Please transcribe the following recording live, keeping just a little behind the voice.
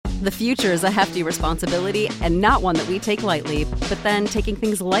The future is a hefty responsibility and not one that we take lightly, but then taking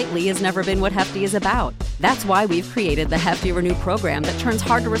things lightly has never been what Hefty is about. That's why we've created the Hefty Renew program that turns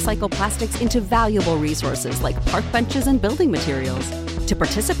hard-to-recycle plastics into valuable resources like park benches and building materials. To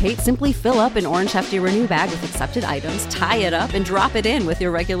participate, simply fill up an orange Hefty Renew bag with accepted items, tie it up, and drop it in with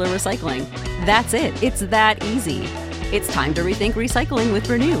your regular recycling. That's it. It's that easy. It's time to rethink recycling with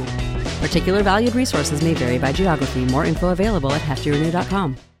Renew. Particular valued resources may vary by geography. More info available at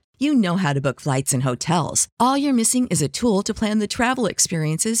heftyrenew.com. You know how to book flights and hotels. All you're missing is a tool to plan the travel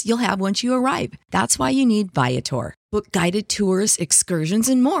experiences you'll have once you arrive. That's why you need Viator. Book guided tours, excursions,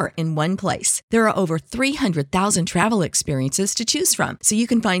 and more in one place. There are over 300,000 travel experiences to choose from, so you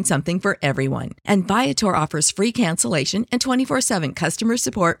can find something for everyone. And Viator offers free cancellation and 24/7 customer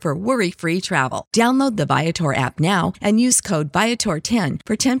support for worry-free travel. Download the Viator app now and use code Viator10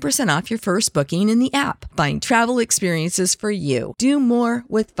 for 10% off your first booking in the app. Find travel experiences for you. Do more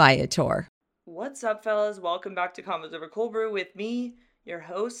with Viator. What's up, fellas? Welcome back to Combos Over Cold Brew with me, your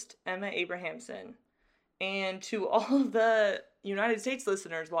host, Emma Abrahamson. And to all of the United States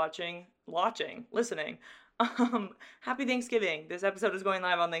listeners listening, happy Thanksgiving. This episode is going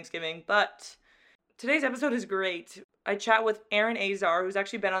live on Thanksgiving, but today's episode is great. I chat with Erin Azar, who's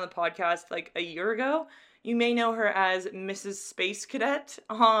actually been on the podcast like a year ago. You may know her as Mrs. Space Cadet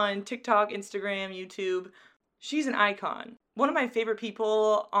on TikTok, Instagram, YouTube. She's an icon. One of my favorite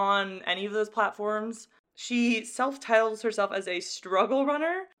people on any of those platforms. She self-titles herself as a struggle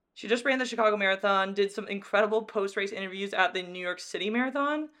runner. She just ran the Chicago Marathon, did some incredible post-race interviews at the New York City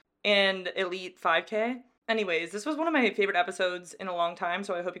Marathon and Elite 5K. Anyways, this was one of my favorite episodes in a long time,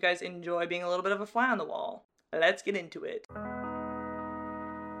 so I hope you guys enjoy being a little bit of a fly on the wall. Let's get into it.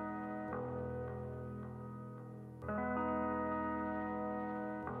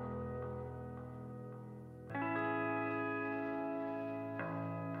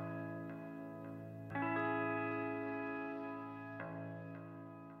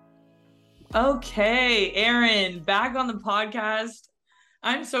 Okay, Erin, back on the podcast.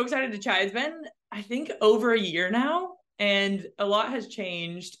 I'm so excited to chat. It's been, I think, over a year now, and a lot has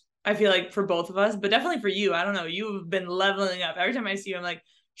changed, I feel like, for both of us, but definitely for you. I don't know. You've been leveling up. Every time I see you, I'm like,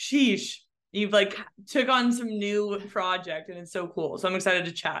 sheesh. You've, like, took on some new project, and it's so cool. So I'm excited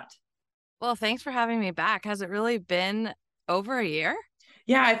to chat. Well, thanks for having me back. Has it really been over a year?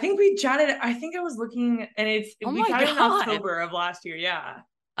 Yeah, I think we chatted. I think I was looking, and we chatted in October of last year. Yeah.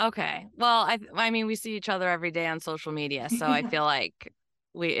 Okay. Well, I mean, we see each other every day on social media, so I feel like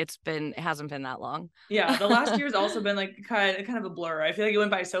it hasn't been that long. Yeah, the last year's also been like kind of a blur. I feel like it went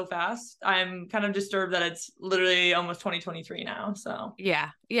by so fast. I'm kind of disturbed that it's literally almost 2023 now. So yeah.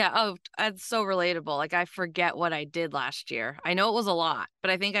 Oh, it's so relatable. Like, I forget what I did last year. I know it was a lot, but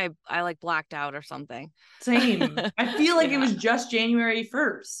I think I like blacked out or something. Same. I feel like it was just January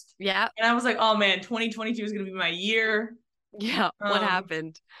 1st. Yeah. And I was like, oh man, 2022 is gonna be my year. Yeah. What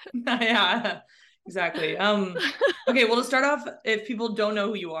happened? Yeah, exactly. Okay, well, to start off, if people don't know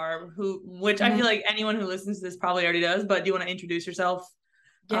who you are, which I feel like anyone who listens to this probably already does, but do you want to introduce yourself?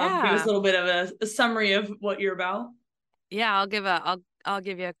 Yeah. Give us a little bit of a summary of what you're about. Yeah, I'll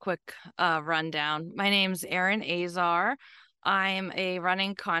give you a quick rundown. My name's Erin Azar. I'm a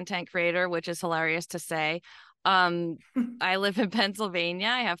running content creator, which is hilarious to say. I live in Pennsylvania.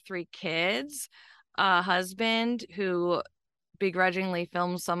 I have 3 kids, a husband who begrudgingly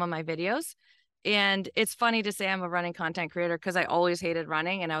films some of my videos. And it's funny to say I'm a running content creator because I always hated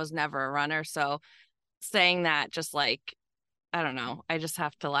running and I was never a runner. So saying that, just like, I don't know, I just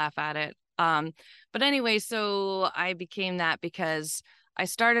have to laugh at it. But anyway, so I became that because I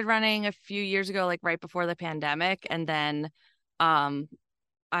started running a few years ago, like right before the pandemic. And then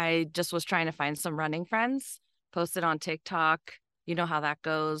I just was trying to find some running friends, posted on TikTok. You know how that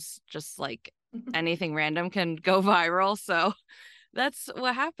goes. Just like anything random can go viral. So that's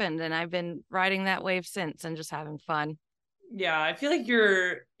what happened. And I've been riding that wave since and just having fun. Yeah, I feel like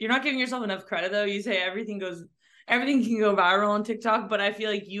you're not giving yourself enough credit though. You say everything can go viral on TikTok, but I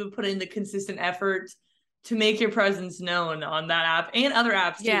feel like you put in the consistent effort to make your presence known on that app and other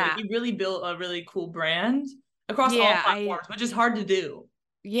apps too. Yeah. Like, you really built a really cool brand across all platforms, which is hard to do.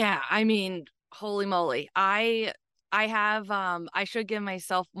 Yeah, I mean, holy moly. I should give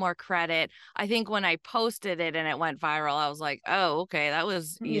myself more credit. I think when I posted it and it went viral, I was like, oh, okay, that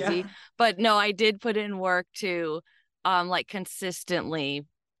was easy. Yeah. But no, I did put in work to like consistently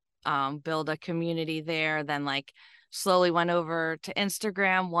build a community there. Then like slowly went over to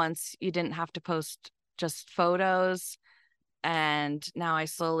Instagram once you didn't have to post just photos. And now I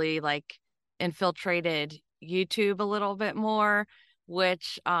slowly like infiltrated YouTube a little bit more,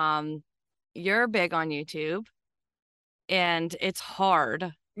 which you're big on YouTube. And it's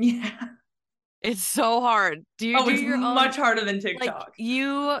hard Yeah. It's so hard. Do you Oh, do it's your own, much harder than like TikTok.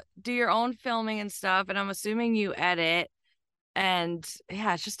 you do your own filming and stuff, and I'm assuming you edit, and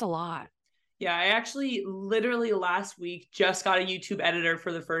yeah, it's just a lot. Yeah, I actually literally last week just got a YouTube editor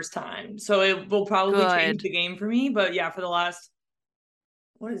for the first time. So it will probably change Good. the game for me. But yeah, for the last,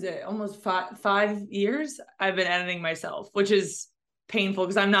 what is it, almost 5 years, I've been editing myself, which is painful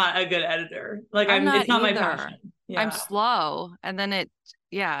because I'm not a good editor. Like I'm it's not not my either. passion. I'm Yeah. slow, and then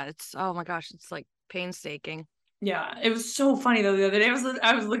yeah, it's oh my gosh, it's like painstaking. Yeah. It was so funny though. The other day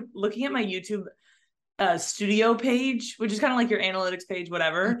I was looking at my YouTube studio page, which is kind of like your analytics page,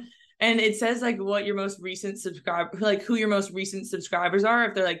 whatever. And it says like what your most recent subscriber, like who your most recent subscribers are,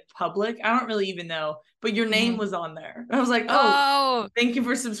 if they're like public. I don't really even know, but your name Mhm. was on there. I was like, oh, Oh, thank you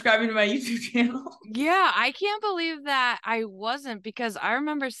for subscribing to my YouTube channel. yeah, I can't believe that I wasn't because I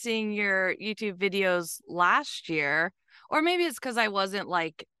remember seeing your YouTube videos last year, or maybe it's because I wasn't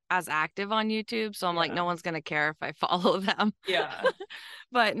like as active on YouTube, so I'm like, Yeah. no one's gonna care if I follow them. Yeah.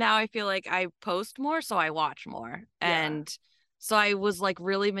 But now I feel like I post more, so I watch more. Yeah. And so I was like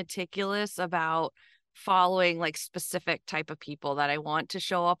really meticulous about following like specific type of people that I want to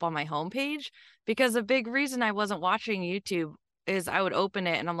show up on my homepage because a big reason I wasn't watching YouTube is I would open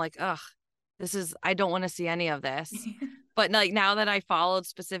it and I'm like, ugh, I don't want to see any of this. But like now that I followed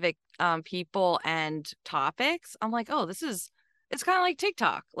specific people and topics, I'm like, oh, it's kind of like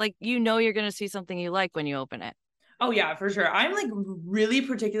TikTok. Like you're going to see something you like when you open it. Oh yeah, for sure. I'm like really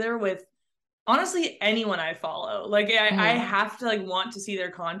particular with honestly anyone I follow. Like I Mhm. have to like want to see their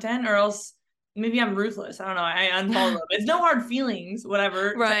content or else maybe I'm ruthless. I don't know. I unfollow them. It's no hard feelings,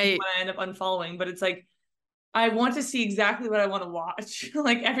 whatever, to Right. anyone I end up unfollowing, but it's like I want to see exactly what I want to watch.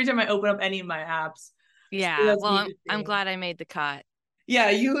 Like every time I open up any of my apps. So Yeah. that's Well, me I'm just. glad I made the cut. Yeah,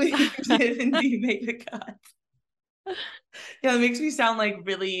 you did indeed make the cut. Yeah, it makes me sound like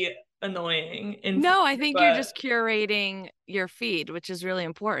really annoying in No, I front, think you're but just curating your feed, which is really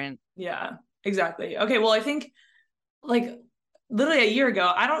important. yeah, exactly. Okay, well, I think like literally a year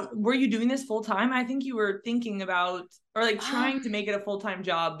ago, I don't, were you doing this full time? I think you were thinking about or like trying to Um, make it a full time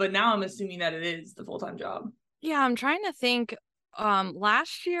job, but now I'm assuming that it is the full time job. yeah, I'm trying to think.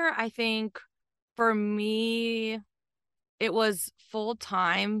 Last year, I think for me, it was full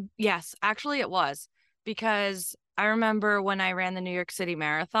time. Yes, actually it was because I remember when I ran the New York City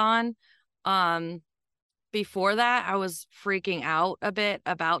Marathon, um, before that, I was freaking out a bit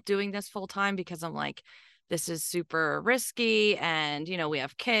about doing this full time because I'm like, this is super risky and we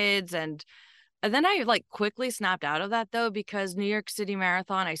have kids and then I like quickly snapped out of that though because New York City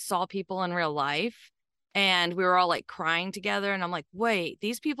Marathon, I saw people in real life and we were all like crying together and I'm like, "Wait,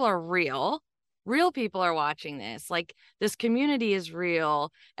 these people are real. Real people are watching this. Like this community is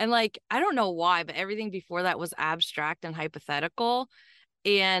real." And like I don't know why, but everything before that was abstract and hypothetical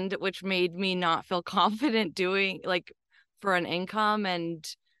and which made me not feel confident doing like for an income and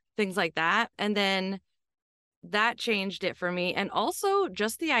things like that. And then that changed it for me. And also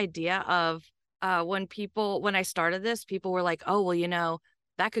just the idea of when I started this, people were like, oh, well,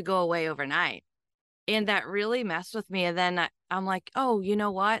 that could go away overnight. And that really messed with me. And then I'm like, oh, you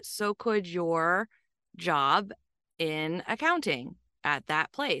know what? So could your job in accounting at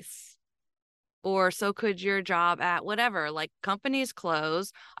that place. Or so could your job at whatever, like companies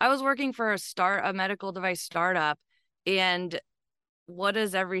close. I was working for a medical device startup, and what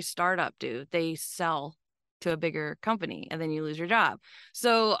does every startup do? They sell to a bigger company and then you lose your job.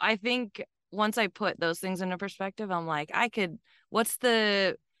 So I think once I put those things into perspective, I'm like, what's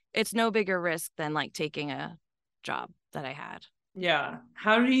it's no bigger risk than like taking a job that I had. Yeah.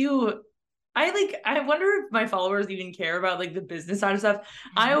 How do you I wonder if my followers even care about like the business side of stuff.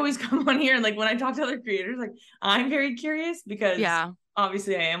 I always come on here and like when I talk to other creators, like I'm very curious because Yeah.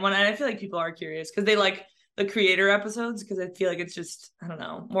 obviously I am one and I feel like people are curious because they like the creator episodes because I feel like it's just, I don't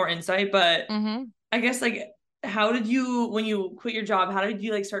know, more insight. But Hmm. I guess like how did you when you quit your job, how did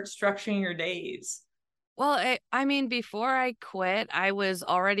you like start structuring your days? Well, I mean, before I quit, I was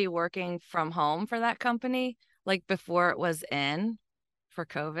already working from home for that company, like before it was in for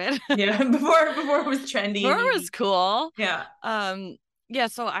COVID. Yeah, before it was trendy Before and it you was cool. yeah. Um, yeah,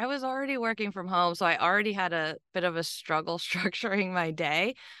 so I was already working from home, so I already had a bit of a struggle structuring my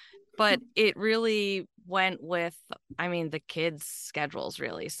day, but it really went with, I mean, the kids' schedules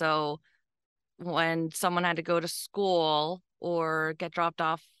really. So when someone had to go to school or get dropped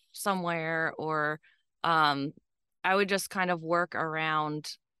off somewhere or um I would just kind of work around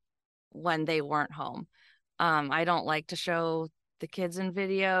when they weren't home. I don't like to show the kids in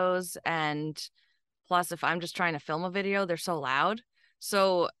videos and plus if I'm just trying to film a video, they're so loud.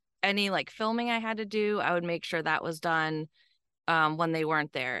 So any like filming I had to do, I would make sure that was done when they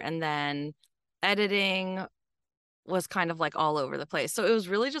weren't there. And then editing was kind of like all over the place. So it was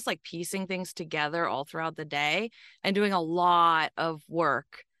really just like piecing things together all throughout the day and doing a lot of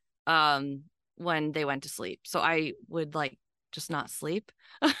work when they went to sleep. So I would like just not sleep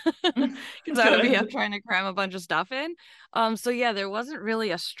because I would be up Good. trying to cram a bunch of stuff in. So yeah, there wasn't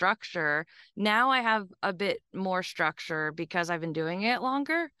really a structure. Now I have a bit more structure because I've been doing it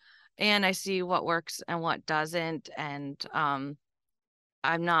longer and I see what works and what doesn't. And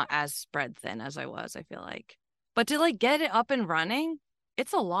I'm not as spread thin as I was, I feel like. But to like get it up and running,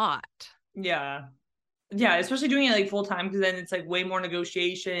 it's a lot. Yeah. Yeah, especially doing it like full time because then it's like way more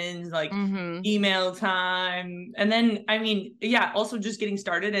negotiations, like Mm-hmm. email time. And then I mean, yeah, also just getting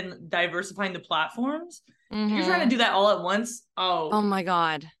started and diversifying the platforms. If you're trying to Mm-hmm. do that all at once, Oh oh my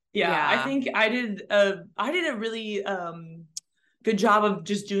God. yeah, I Yeah. think I did a really good job of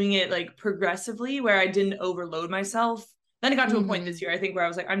just doing it like progressively where I didn't overload myself. Then it got to a point Mm-hmm. this year, I think, where I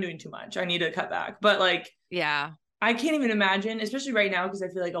was like, I'm doing too much. I need to cut back. But like Yeah. I can't even imagine, especially right now, because I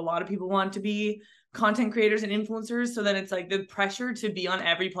feel like a lot of people want to be content creators and influencers. So then it's like the pressure to be on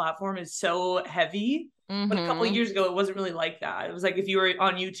every platform is so heavy. But a couple of Mm-hmm. years ago, it wasn't really like that. It was like if you were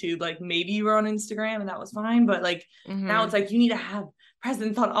on YouTube, like maybe you were on Instagram and that was fine. But like now Mm-hmm. it's like you need to have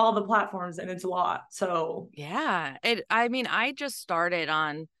presence on all the platforms and it's a lot. So Yeah. I mean, I just started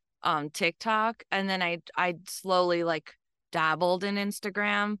on TikTok and then I slowly like dabbled in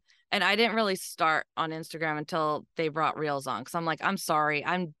Instagram and I didn't really start on Instagram until they brought Reels on because I'm like, I'm sorry,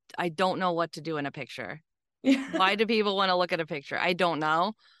 I don't know what to do in a picture. yeah. Why do people want to look at a picture? I don't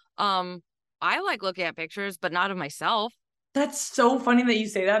know. Um, I like looking at pictures, but not of myself. That's so funny that you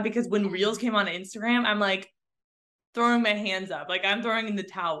say that because when Reels came on Instagram, I'm like throwing my hands up. Like I'm throwing in the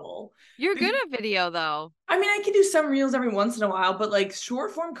towel. You're good at video though. I mean, I can do some reels every once in a while, but like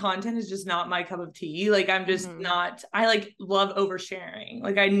short form content is just not my cup of tea. Like I'm just Hmm. not, I like love oversharing.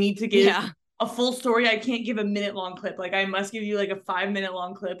 Like I need to give Yeah. a full story. I can't give a minute long clip. Like I must give you like a 5 minute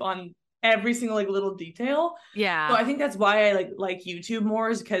long clip on every single like little detail. So Yeah. I think that's why I like YouTube more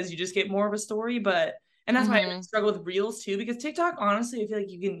is because you just get more of a story. But and that's why I Hmm. struggle with reels too, because TikTok, honestly, I feel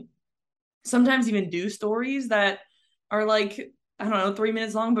like you can sometimes even do stories that are like, I don't know, 3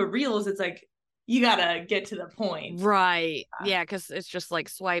 minutes long, but reels, it's like you gotta get to the point. Right. Yeah, because it's just like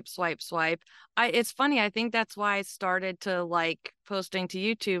swipe, swipe, swipe. It's funny. I think that's why I started to like posting to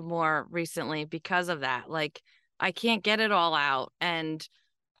YouTube more recently because of that. Like I can't get it all out and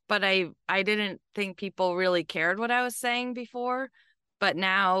but I didn't think people really cared what I was saying before. But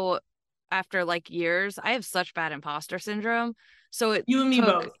now after like years, I have such bad imposter syndrome. So it You and me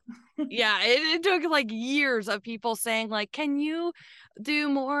took both. yeah, it took like years of people saying like, "Can you do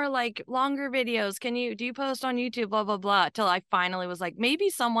more like longer videos? Do you post on YouTube blah blah blah?" Till I finally was like, maybe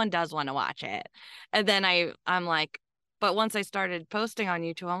someone does want to watch it. And then I'm like, but once I started posting on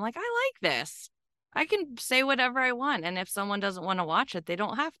YouTube, I'm like, I like this. I can say whatever I want and if someone doesn't want to watch it, they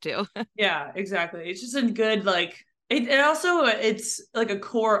don't have to. Yeah, exactly. It's just a good like it also it's like a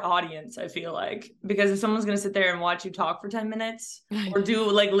core audience, I feel like. Because if someone's gonna sit there and watch you talk for 10 minutes or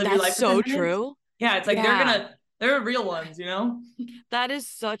do like live your That's life for 10 so minutes, true. yeah, it's like Yeah. they're real ones, you know? That's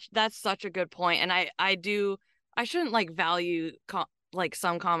such a good point. And I shouldn't like value like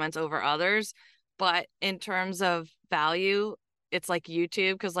some comments over others, but in terms of value, it's like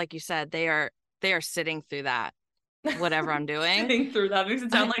YouTube because like you said, they are sitting through that whatever I'm doing. Sitting through that makes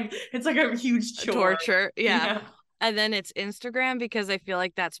it sound like it's like a huge chore. Torture. Yeah. Yeah. And then it's Instagram because I feel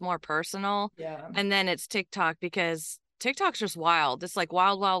like that's more personal. Yeah. And then it's TikTok because TikTok's just wild. It's like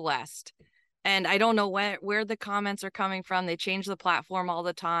wild, wild west. And I don't know where the comments are coming from. They change the platform all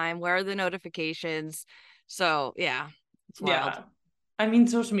the time. Where are the notifications? So yeah, it's wild. Yeah. I mean,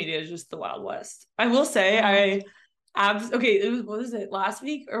 social media is just the Wild West. I will say, Hmm. okay, it was, what was it, last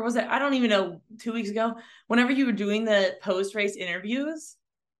week? Or was it, I don't even know, 2 weeks ago? Whenever you were doing the post race interviews,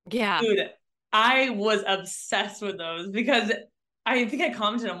 Yeah. dude, I was obsessed with those because I think I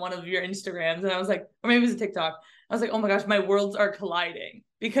commented on one of your Instagrams and I was like, or maybe it was a TikTok. I was like, oh my gosh, my worlds are colliding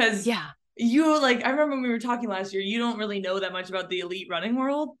because Yeah. you like, I remember when we were talking last year, you don't really know that much about the elite running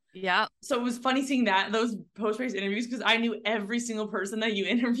world. Yeah. So it was funny seeing that those post race interviews because I knew every single person that you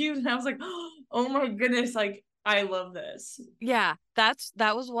interviewed, and I was like, oh my goodness, like I love this. Yeah. That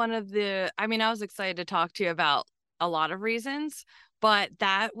was one of the I mean, I was excited to talk to you about a lot of reasons, but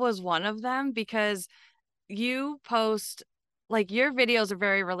that was one of them because you post like your videos are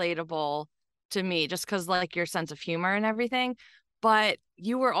very relatable to me just because like your sense of humor and everything. But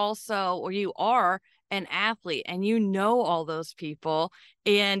you were also, or you are an athlete and you know all those people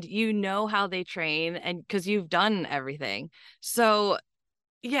and you know how they train and because you've done everything. So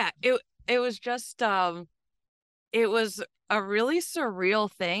yeah, it was just it was a really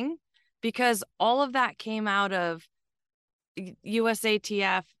surreal thing because all of that came out of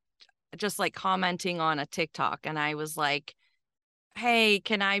USATF just like commenting on a TikTok. And I was like, hey,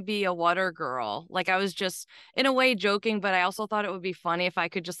 can I be a water girl? Like I was just in a way joking, but I also thought it would be funny if I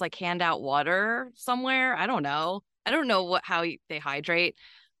could just like hand out water somewhere. I don't know. I don't know they hydrate.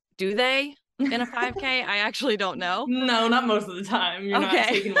 Do they in a 5K? I actually don't know. No, not most of the time. You're not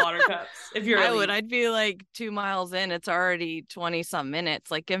Okay. taking water cups if you're I would. elite. I'd be like 2 miles in. It's already 20 some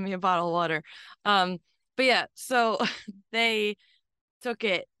minutes. Like, give me a bottle of water. Um, but yeah, so they took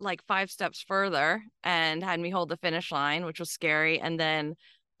it like 5 steps further and had me hold the finish line, which was scary, and then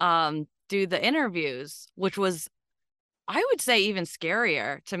do the interviews, which was, I would say, even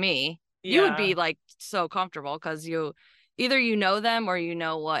scarier to me. You would Yeah. be like so comfortable because either you know them or you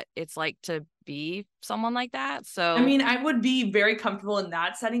know what it's like to be someone like that. I So mean, I would be very comfortable in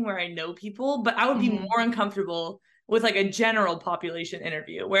that setting where I know people, but I would be mhm. more uncomfortable with like a general population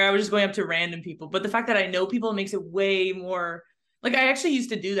interview where I was just going up to random people. But the fact that I know people makes it way more like I actually used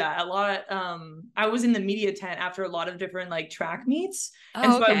to do that a lot. I was in the media tent after a lot of different like track meets. And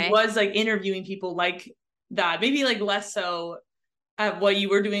Oh, so I okay. was like interviewing people like that, maybe like less so at what you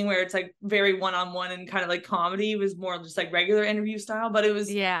were doing where it's like very one-on-one and kind of like comedy was more just like regular interview style, but it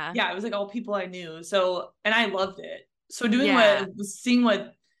was Yeah. yeah, it was like all people I knew. So and I loved it. So doing Yeah. seeing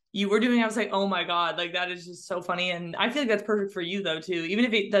what you were doing, I was like, oh my God, like that is just so funny. And I feel like that's perfect for you though too. Even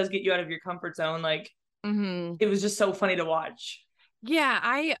if it does get you out of your comfort zone, like Hmm. it was just so funny to watch. Yeah,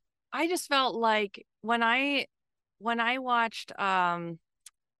 I just felt like when I watched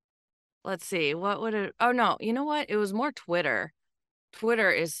let's see, what would it oh no, you know what? It was more Twitter. Twitter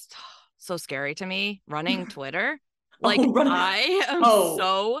is so scary to me, running Twitter. Like Oh, run. I am Oh,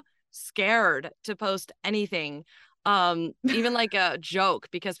 so scared to post anything. Even like a joke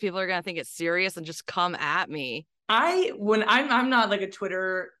because people are gonna think it's serious and just come at me. when I'm not like a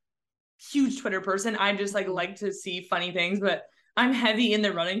Twitter huge Twitter person. I just Mhm. like to see funny things, but I'm heavy in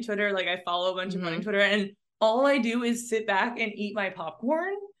the running Twitter. Like I follow a bunch of running Mhm. Twitter and all I do is sit back and eat my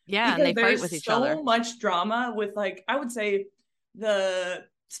popcorn Yeah, and because they fight with there's each other. so much drama with like I would say the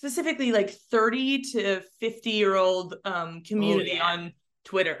specifically like 30 to 50-year-old Oh community yeah. on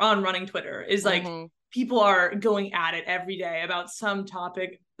Twitter on running Twitter is like Hmm. people are going at it every day about some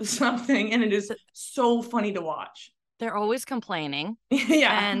topic something and it is so funny to watch. They're always complaining.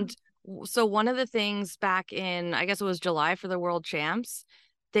 Yeah. And so one of the things back in, I guess it was July for the World Champs,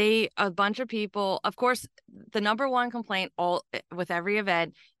 a bunch of people, of course, the number one complaint all with every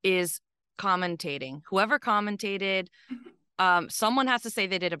event is commentating. Whoever commentated, someone has to say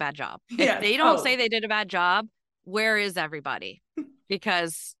they did a bad job. If Yes. they don't say Oh, they did a bad job, where is everybody?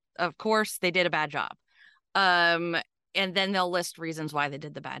 Because of course they did a bad job. Um, and then they'll list reasons why they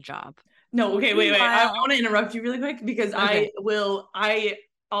did the bad job. no, okay, wait. I Meanwhile, want to interrupt you really quick because okay. I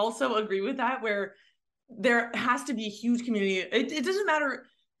also agree with that where there has to be a huge community. It doesn't matter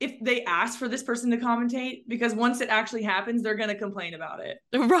if they ask for this person to commentate because once it actually happens, they're going to complain about it.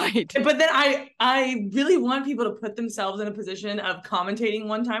 Right. But then I really want people to put themselves in a position of commentating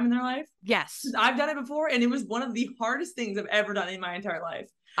one time in their life. Yes. I've done it before and it was one of the hardest things I've ever done in my entire life.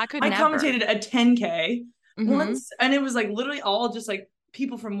 I could I never. commentated a 10K Hmm. once and it was like literally all just like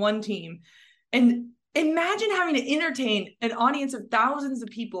people from one team. And imagine having to entertain an audience of thousands of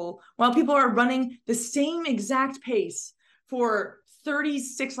people while people are running the same exact pace for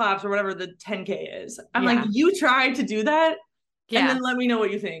 36 laps or whatever the 10K is. I'm like, Yeah. you try to do that and Yeah. then let me know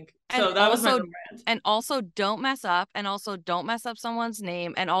what you think. And So that was my also little rant. and also don't mess up and also don't mess up someone's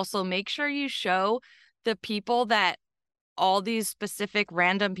name and also make sure you show the people that all these specific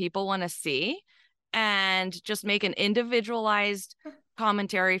random people want to see and just make an individualized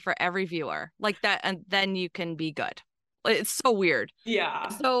commentary for every viewer like that and then you can be good. It's so weird. Yeah.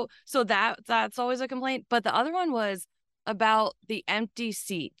 So that's always a complaint, but the other one was about the empty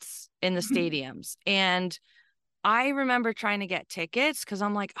seats in the stadiums. And I remember trying to get tickets because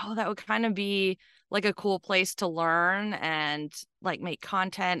I'm like, oh, that would kind of be like a cool place to learn and like make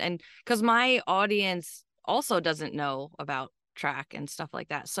content. And because my audience also doesn't know about track and stuff like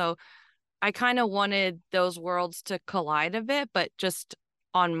that. So I kind of wanted those worlds to collide a bit, but just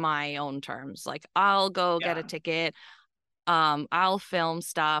on my own terms. Like I'll go get a Yeah. ticket. I'll film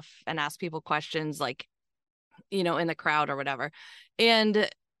stuff and ask people questions like, in the crowd or whatever. And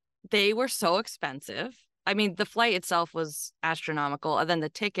they were so expensive. I mean, the flight itself was astronomical. And then the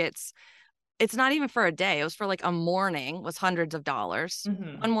tickets, it's not even for a day. It was for like a morning, was hundreds of dollars. One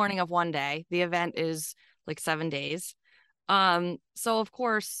Mm-hmm. morning of one day. The event is like 7 days. So of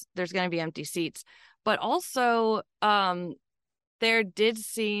course there's gonna be empty seats. But also, there did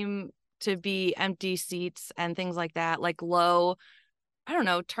seem to be empty seats and things like that, like low, I don't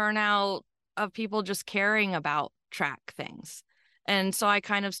know, turnout of people just caring about track things. And so I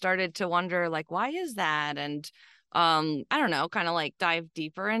kind of started to wonder, like, why is that? And I don't know, kind of like dive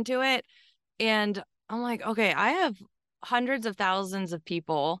deeper into it. And I'm like, okay, I have hundreds of thousands of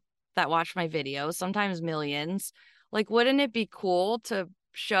people that watch my videos, sometimes millions. Like, wouldn't it be cool to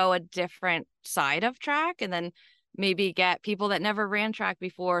show a different side of track and then maybe get people that never ran track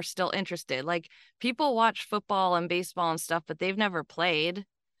before still interested? Like, people watch football and baseball and stuff, but they've never played,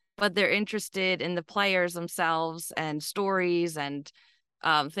 but they're interested in the players themselves and stories and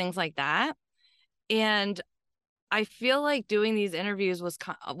things like that. And I feel like doing these interviews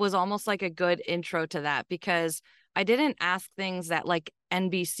was almost like a good intro to that, because I didn't ask things that like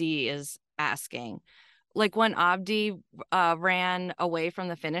NBC is asking. Like when Abdi ran away from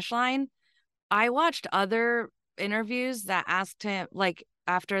the finish line, I watched other interviews that asked him like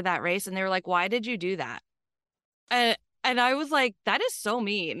after that race, and they were like, "Why did you do that?" And and I was like, "That is so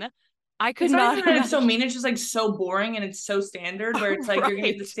mean." I could It's not not even that it's so imagine. mean, it's just like so boring and it's so standard where it's like you're gonna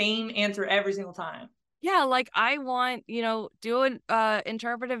get the Right. same answer every single time. Yeah, like I want, do an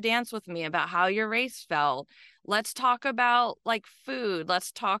interpretive dance with me about how your race felt. Let's talk about like food.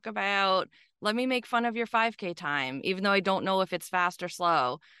 Let me make fun of your 5K time, even though I don't know if it's fast or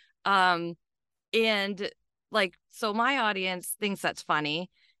slow. Um, and like, so my audience thinks that's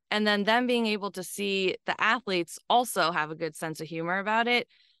funny. And then them being able to see the athletes also have a good sense of humor about it.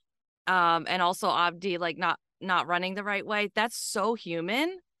 And also Abdi like not running the right way. That's so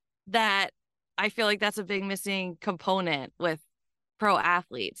human that I feel like that's a big missing component with pro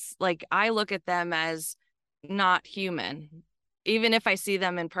athletes. Like I look at them as not human. Even if I see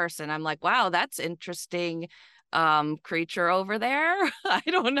them in person, I'm like, wow, that's interesting creature over there. I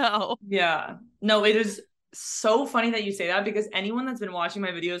don't know. Yeah. No, it is so funny that you say that because anyone that's been watching my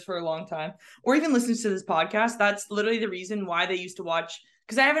videos for a long time or even listens to this podcast, that's literally the reason why they used to watch.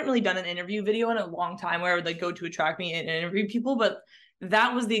 Because I haven't really done an interview video in a long time where I would like go to a track meet and interview people, but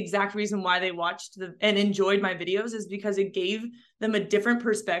that was the exact reason why they watched and enjoyed my videos, is because it gave them a different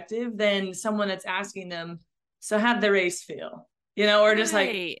perspective than someone that's asking them, so how'd the race feel? Or just like,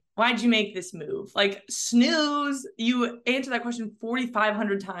 Right. why'd you make this move? Like, snooze, you answer that question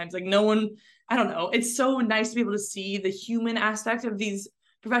 4,500 times. Like, no one, I don't know. It's so nice to be able to see the human aspect of these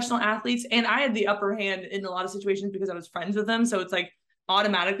professional athletes. And I had the upper hand in a lot of situations because I was friends with them. So it's like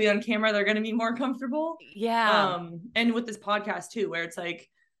automatically on camera, they're going to be more comfortable. Yeah. And with this podcast too, where it's like,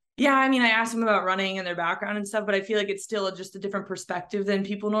 yeah, I mean, I asked them about running and their background and stuff, but I feel like it's still just a different perspective than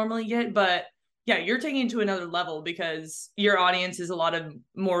people normally get. But yeah, you're taking it to another level because your audience is a lot of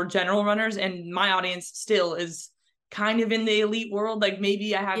more general runners, and my audience still is kind of in the elite world. Like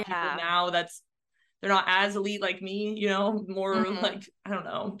maybe I have people Yeah. now they're not as elite like me, more Hmm. like, I don't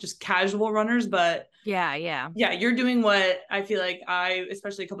know, just casual runners. But Yeah. Yeah. yeah, you're doing what I feel like I,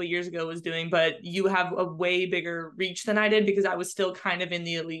 especially a couple of years ago, was doing, but you have a way bigger reach than I did because I was still kind of in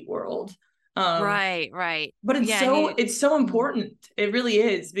the elite world. Um, Right. Right. but it's Yeah. And so you, it's so mhm. important. It really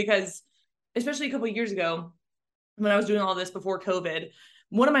is, because especially a couple of years ago when I was doing all this before COVID,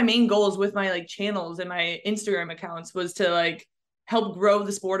 one of my main goals with my like channels and my Instagram accounts was to like help grow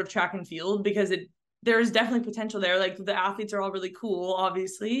the sport of track and field, because there's definitely potential there. Like the athletes are all really cool,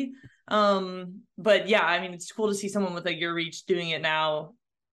 obviously. But yeah, I mean, it's cool to see someone with like your reach doing it now,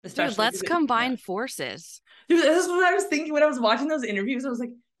 Dude, especially let's because yeah. combine forces. Dude, this is what I was thinking when I was watching those interviews. I was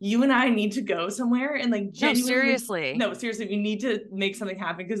like, you and I need to go somewhere and like No, genuinely, seriously. no, seriously, we need to make something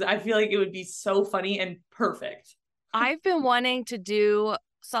happen because I feel like it would be so funny and perfect. I've been wanting to do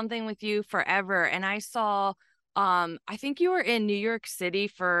something with you forever, and I saw I think you were in New York City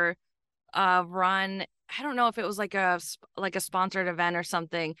for a run. I don't know if it was like a sponsored event or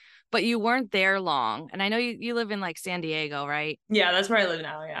something, but you weren't there long. And I know you live in like San Diego, right? Yeah, that's where I live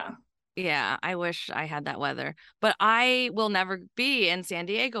now. Yeah. Yeah, I wish I had that weather. But I will never be in San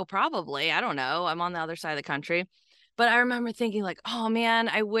Diego, probably. I don't know. I'm on the other side of the country. But I remember thinking, like, oh man,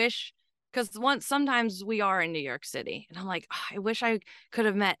 I wish, because sometimes we are in New York City. And I'm like, "Oh, I wish I could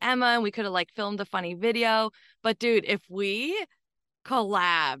have met Emma and we could have like filmed a funny video." But dude, if we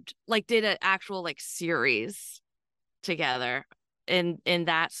collabed, like did an actual like series together in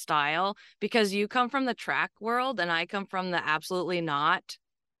that style, because you come from the track world and I come from the absolutely not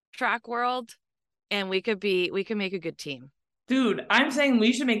track world, and we could make a good team. Dude, I'm saying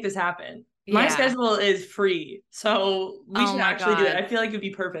we should make this happen. My Yeah. schedule is free, so we Oh should my actually do it. God. I feel like it'd be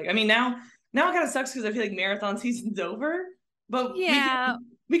perfect. I mean, now it kind of sucks because I feel like marathon season's over, but we Yeah. can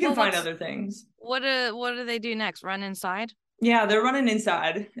we can Well, find other things. what do they do next? Run inside? Yeah, they're running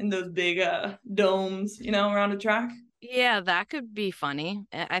inside in those big domes, around the track. Yeah, that could be funny.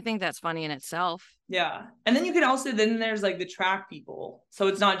 I think that's funny in itself. Yeah. And then you can also, then there's like the track people. So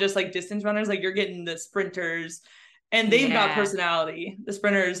it's not just like distance runners, like you're getting the sprinters and they've got Yeah. personality. The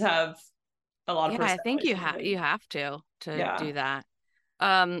sprinters have a lot of Yeah, I think personality, I feel like. you have to Yeah. do that.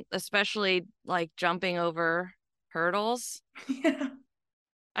 Especially like jumping over hurdles. Yeah.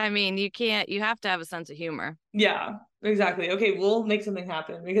 I mean, you have to have a sense of humor. Yeah, exactly. Okay, we'll make something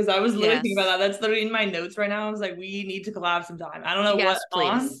happen because I was literally thinking about Yes. that. That's literally in my notes right now. I was like, we need to collab sometime. I don't know what Yes,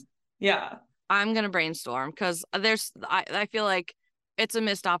 on. please. Yeah. I'm gonna brainstorm because I feel like it's a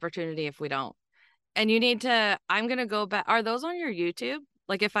missed opportunity if we don't. And you need to, I'm gonna go back. Are those on your YouTube?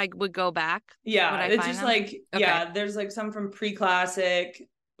 Like if I would go back, would Yeah. I It's find just them? like, Okay. yeah, there's like some from pre-classic,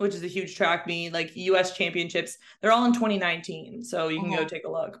 which is a huge track meet, like US championships. They're all in 2019. So you can go Mhm. take a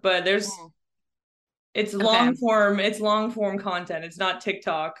look. But there's Mhm. Okay. it's long form content. It's not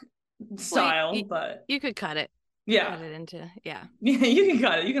TikTok Well, style, but you could cut it. yeah. Cut it into, yeah. Yeah, you can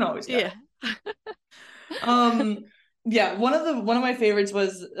cut it. You can always cut Yeah. it. Um, yeah, one of my favorites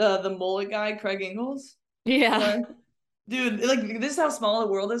was the mullet guy, Craig Ingalls. Yeah. Sorry. Dude, like this is how small the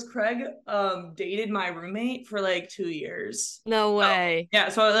world is. Craig dated my roommate for like 2 years. No Oh, way. yeah,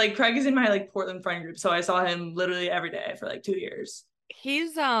 so like Craig is in my like Portland friend group, so I saw him literally every day for like 2 years.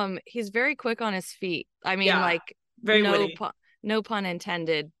 He's very quick on his feet. I mean, Yeah, like very witty. no pun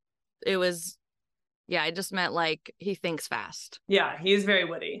intended. It was, yeah, I just meant like he thinks fast. Yeah, he is very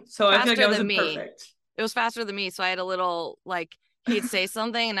witty. So I feel like Faster that was than a me. perfect. It was faster than me, so I had a little like he'd say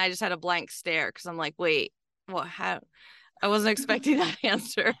something and I just had a blank stare because I'm like, wait, what? How? I wasn't expecting that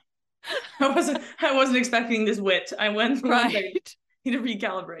answer. I wasn't expecting this wit. I went one second. Right. Need to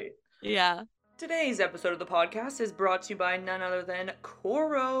recalibrate. Yeah. Today's episode of the podcast is brought to you by none other than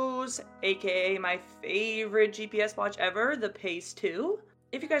Koros, aka my favorite GPS watch ever, the Pace 2.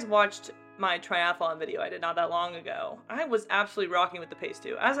 If you guys watched my triathlon video I did not that long ago, I was absolutely rocking with the Pace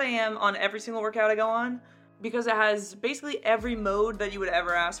 2, as I am on every single workout I go on, because it has basically every mode that you would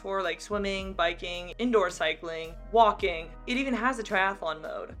ever ask for, like swimming, biking, indoor cycling, walking. It even has a triathlon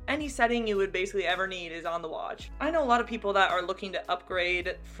mode. Any setting you would basically ever need is on the watch. I know a lot of people that are looking to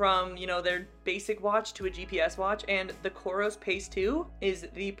upgrade from, their basic watch to a GPS watch, and the Koros Pace 2 is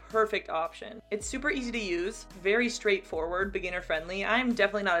the perfect option. It's super easy to use, very straightforward, beginner friendly. I'm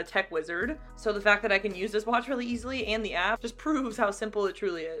definitely not a tech wizard, so the fact that I can use this watch really easily and the app just proves how simple it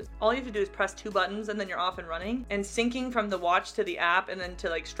truly is. All you have to do is press 2 buttons and then you're off and running, and syncing from the watch to the app and then to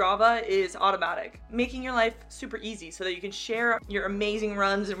like Strava is automatic, making your life super easy so that you can share your amazing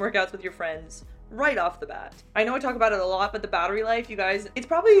runs and workouts with your friends right off the bat. I know I talk about it a lot, but the battery life, you guys, it's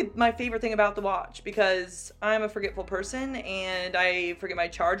probably my favorite thing about the watch because I'm a forgetful person and I forget my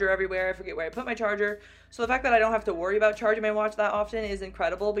charger everywhere. I forget where I put my charger. So the fact that I don't have to worry about charging my watch that often is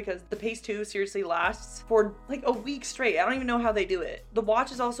incredible because the Pace 2 seriously lasts for like a week straight. I don't even know how they do it. The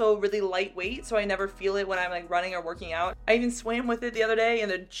watch is also really lightweight, so I never feel it when I'm like running or working out. I even swam with it the other day in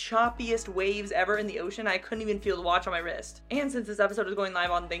the choppiest waves ever in the ocean. I couldn't even feel the watch on my wrist. And since this episode is going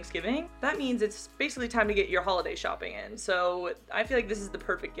live on Thanksgiving, that means it's basically time to get your holiday shopping in. So I feel like this is the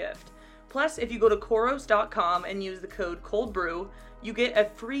perfect gift. Plus, if you go to Koros.com and use the code COLDBREW, you get a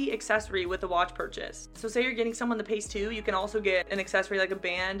free accessory with a watch purchase. So say you're getting someone the Pace 2, you can also get an accessory like a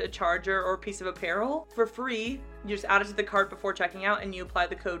band, a charger, or a piece of apparel for free. You just add it to the cart before checking out and you apply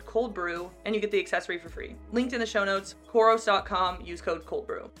the code COLDBREW and you get the accessory for free. Linked in the show notes, Koros.com, use code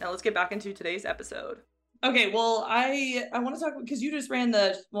COLDBREW. Now let's get back into today's episode. Okay, well, I want to talk because you just ran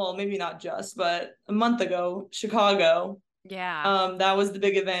maybe not just, but a month ago, Chicago. Yeah. That was the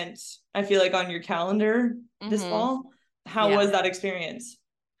big event, I feel like, on your calendar this Mm-hmm. fall. How Yeah. was that experience?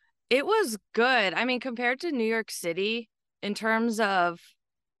 It was good. I mean, compared to New York City, in terms of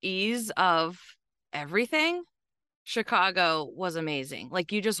ease of everything, Chicago was amazing.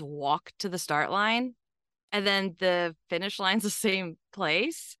 Like you just walk to the start line and then the finish line's the same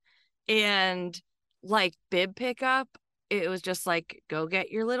place. And like bib pickup, it was just like, go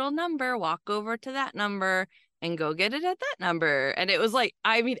get your little number, walk over to that number and go get it at that number. And it was like,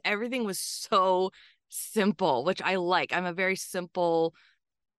 I mean, everything was so simple, which I like. I'm a very simple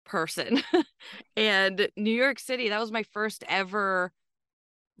person. And New York City, that was my first ever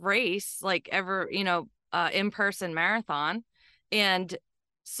race, like ever, in-person marathon. And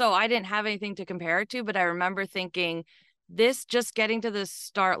so I didn't have anything to compare it to, but I remember thinking, this just getting to the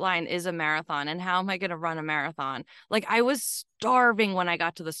start line is a marathon. And how am I going to run a marathon? Like I was starving when I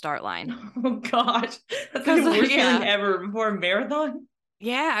got to the start line. Oh gosh, that's like Because the worst feeling yeah. ever before a marathon.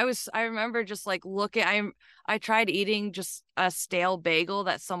 Yeah, I remember just like I tried eating just a stale bagel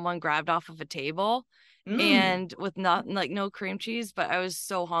that someone grabbed off of a table Mm. and with not like no cream cheese, but I was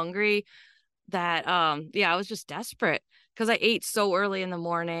so hungry. that I was just desperate because I ate so early in the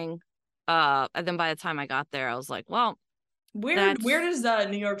morning. And then by the time I got there, I was like, well, Where does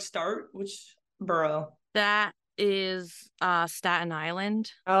New York start? Which borough? that is Staten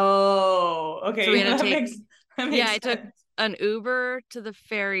Island. Oh, So okay. we Yeah, had to take that yeah, makes I took sense. an Uber to the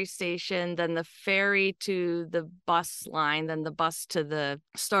ferry station, then the ferry to the bus line, then the bus to the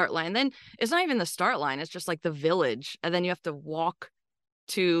start line. Then it's not even the start line, it's just like the village. And then you have to walk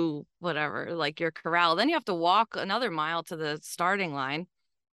to whatever, like your corral. Then you have to walk another mile to the starting line.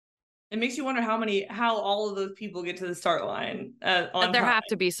 It makes you wonder how all of those people get to the start line on There time. have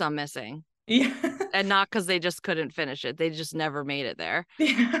to be some missing. Yeah. And not because they just couldn't finish it. They just never made it there.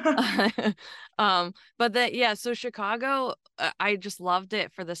 Yeah. But so Chicago, I just loved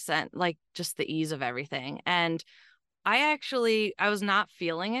it for the scent, like just the ease of everything. And I was not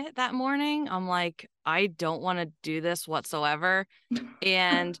feeling it that morning. I'm like, I don't want to do this whatsoever.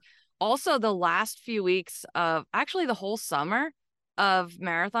 And also the last few weeks of actually the whole summer of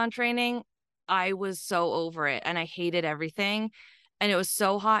marathon training, I was so over it and I hated everything. And it was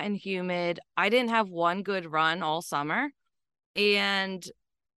so hot and humid. I didn't have one good run all summer. And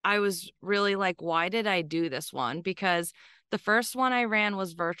I was really like, why did I do this one? Because the first one I ran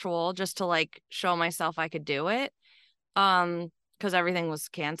was virtual just to like show myself I could do it. Because everything was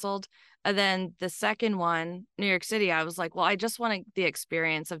canceled. And then the second one, New York City, I was like, well, I just wanted the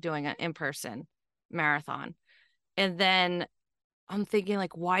experience of doing an in-person marathon. And then I'm thinking,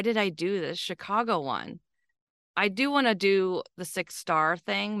 like, why did I do this Chicago one? I do want to do the 6-star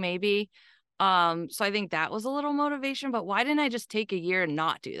thing, maybe. So I think that was a little motivation, but why didn't I just take a year and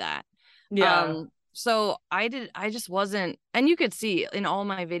not do that? Yeah. So I just wasn't, and you could see in all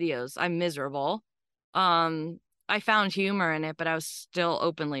my videos, I'm miserable. I found humor in it, but I was still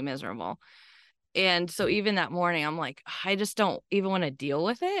openly miserable. And so even that morning, I'm like, I just don't even want to deal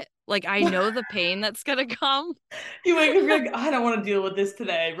with it. Like, I know the pain that's gonna come. You wake up, you're like, I don't want to deal with this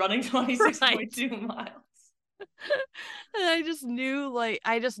today, running Right. 26.2 miles. And I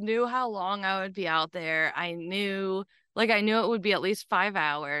just knew how long I would be out there. I knew it would be at least 5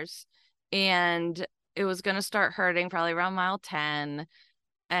 hours and it was going to start hurting probably around mile 10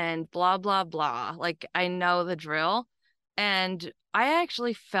 and blah, blah, blah. Like I know the drill. And I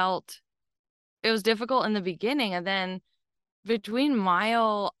actually felt it was difficult in the beginning. And then between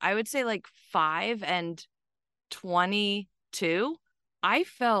mile, I would say like 5 and 22, I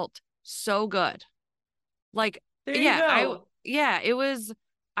felt so good. Like, There you yeah, go.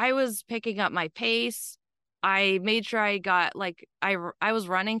 I was picking up my pace. I made sure I got like, I was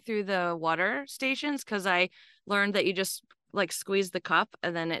running through the water stations because I learned that you just like squeeze the cup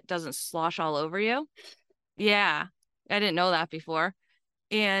and then it doesn't slosh all over you. Yeah, I didn't know that before.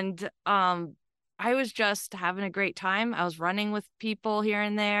 And I was just having a great time. I was running with people here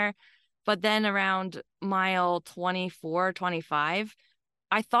and there. But then around mile 24, 25.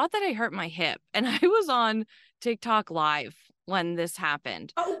 I thought that I hurt my hip and I was on TikTok live when this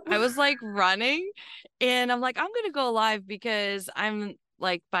happened. Oh. I was like running and I'm like, I'm going to go live because I'm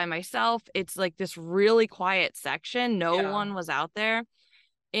like by myself. It's like this really quiet section. No Yeah. one was out there.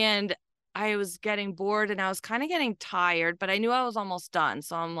 And I was getting bored and I was kind of getting tired, but I knew I was almost done.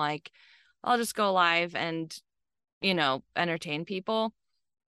 So I'm like, I'll just go live and, entertain people.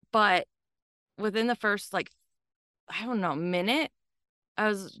 But within the first, like, I don't know, minute, I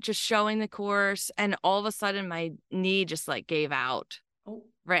was just showing the course and all of a sudden my knee just like gave out. Oh.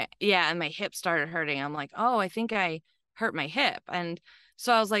 Right. Yeah. And my hip started hurting. I'm like, oh, I think I hurt my hip. And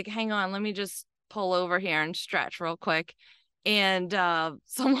so I was like, hang on, let me just pull over here and stretch real quick. And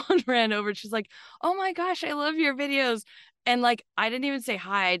someone ran over and she's like, oh my gosh, I love your videos. And like, I didn't even say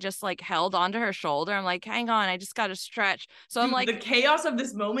hi. I just like held onto her shoulder. I'm like, hang on, I just got to stretch. So I'm Dude, the like, chaos of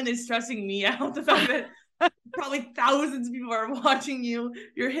this moment is stressing me out. The fact that probably thousands of people are watching you,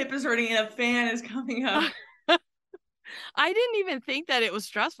 your hip is hurting, and a fan is coming up. I didn't even think that it was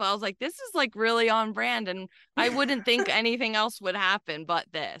stressful. I was like, this is like really on brand. And I wouldn't think anything else would happen but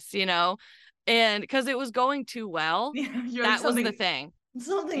this, And because it was going too well. Yeah, you're like That was the thing.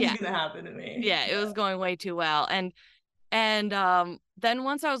 something's Yeah. gonna happen to me. Yeah. It was going way too well. And then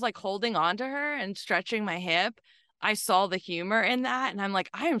once I was like holding on to her and stretching my hip, I saw the humor in that. And I'm like,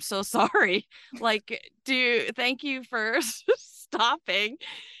 I am so sorry. Like, thank you for stopping.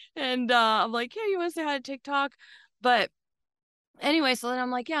 And I'm like, yeah, you want to say hi to TikTok? But anyway, so then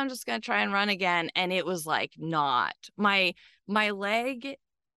I'm like, yeah, I'm just gonna try and run again. And it was like not my leg,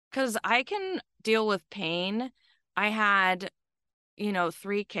 because I can deal with pain. I had,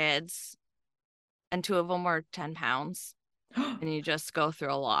 3 kids and 2 of them were 10 pounds and you just go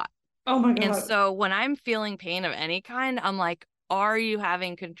through a lot. Oh my And god. so when I'm feeling pain of any kind, I'm like, are you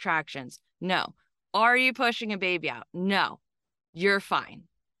having contractions? No. Are you pushing a baby out? No. You're fine.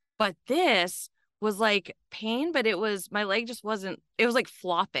 But this was like pain, but my leg just wasn't, it was like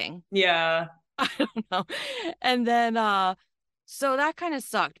flopping. Yeah. I don't know. And then so that kind of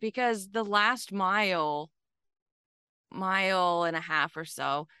sucked because the last mile and a half or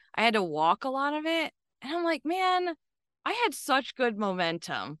so, I had to walk a lot of it. And I'm like, man, I had such good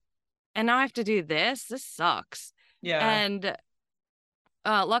momentum. And now I have to do this. This sucks. Yeah. And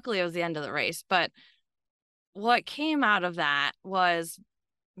luckily it was the end of the race. But what came out of that was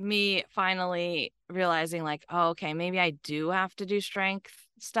me finally realizing, like, oh, okay, maybe I do have to do strength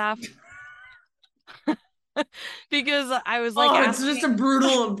stuff. Because I was like, Oh, it's just a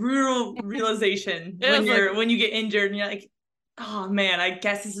brutal, brutal realization it was like, when you get injured and you're like, oh man, I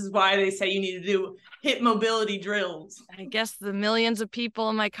guess this is why they say you need to do hip mobility drills. I guess the millions of people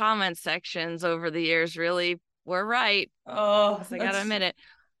in my comment sections over the years really were right. Oh, I gotta admit it.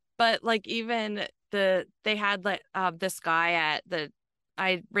 But like even they had like this guy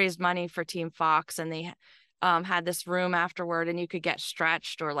I raised money for Team Fox, and they had this room afterward, and you could get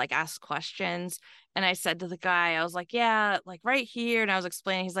stretched or like ask questions. And I said to the guy, I was like, yeah, like right here. And I was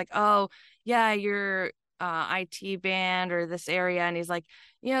explaining, he's like, oh yeah, your IT band or this area. And he's like,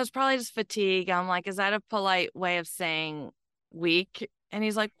 it's probably just fatigue. I'm like, is that a polite way of saying weak? And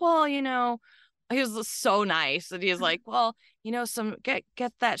he's like, well, he was so nice. And he's like, well, some get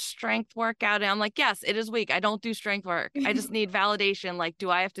that strength workout. And I'm like, yes, it is weak. I don't do strength work. I just need validation. Like, do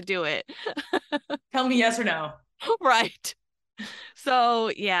I have to do it? Tell me yes or no. Right. So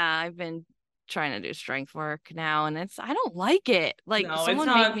yeah, I've been trying to do strength work now, and I don't like it. Like, No, someone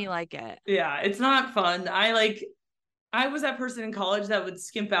it's not, make me like it. Yeah, it's not fun. I was that person in college that would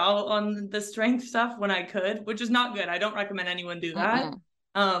skimp out on the strength stuff when I could, which is not good. I don't recommend anyone do that.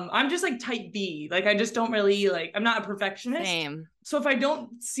 Mm-mm. I'm just like type B. Like I just don't really I'm not a perfectionist. Same. So if I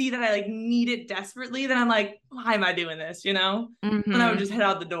don't see that I like need it desperately, then I'm like, why am I doing this? And I would just head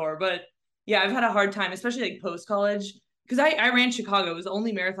out the door. But yeah, I've had a hard time, especially like post college, because I ran Chicago. It was the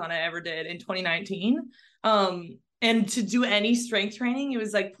only marathon I ever did in 2019. And to do any strength training, it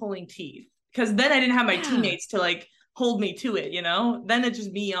was like pulling teeth, because then I didn't have my teammates to like hold me to it. Then it's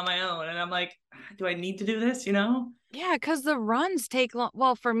just me on my own, and I'm like, do I need to do this? Yeah, because the runs take long.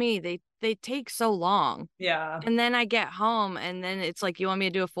 Well, for me, they take so long. Yeah. And then I get home, and then it's like, you want me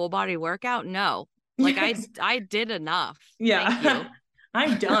to do a full body workout? No. Like, I did enough. Yeah. Thank you.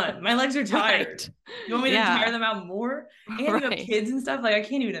 I'm done. My legs are tired. Right. You want me to tire them out more? And you have kids and stuff. Like, I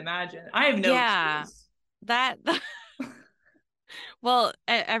can't even imagine. I have no excuse. That well,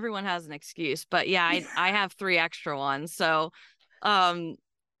 everyone has an excuse, but yeah, I have 3 extra ones. So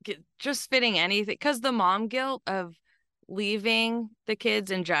just fitting anything, because the mom guilt of leaving the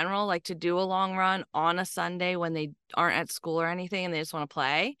kids in general, like to do a long run on a Sunday when they aren't at school or anything and they just want to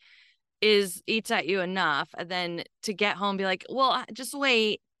play, eats at you enough. And then to get home, be like, well, just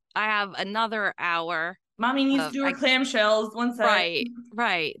wait, I have another hour. Mommy needs to do her clamshells. One sec.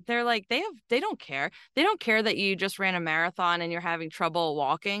 Right. They're like, they don't care. They don't care that you just ran a marathon and you're having trouble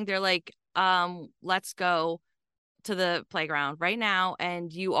walking. They're like, let's go to the playground right now,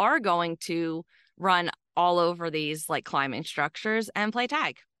 and you are going to run all over these like climbing structures and play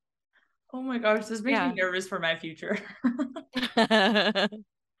tag. Oh my gosh, this makes me nervous for my future.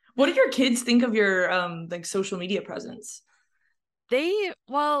 What do your kids think of your like social media presence? They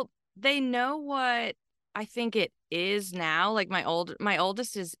know what I think it is now. Like my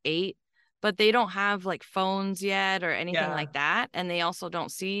oldest is 8, but they don't have like phones yet or anything like that, and they also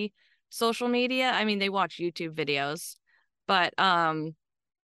don't see social media. I mean, they watch YouTube videos, but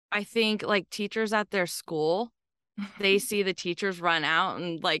I think like teachers at their school, they see the teachers run out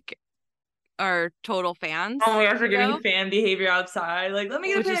and like are total fans. Oh my gosh, we're giving fan behavior outside. Like, let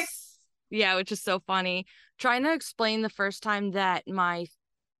me get a pic. Which is so funny. Trying to explain the first time that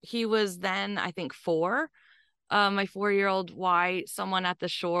he was then, I think 4, my 4-year-old, why someone at the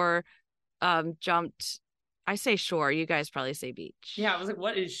shore jumped. I say shore, you guys probably say beach. Yeah, I was like,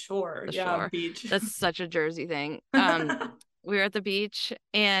 what is shore? Shore. Beach. That's such a Jersey thing. We were at the beach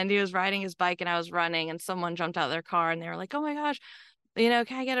and he was riding his bike and I was running, and someone jumped out of their car and they were like, oh my gosh, can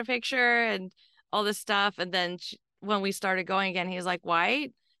I get a picture and all this stuff. And then when we started going again, he was like,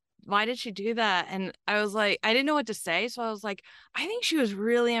 why did she do that? And I was like, I didn't know what to say. So I was like, I think she was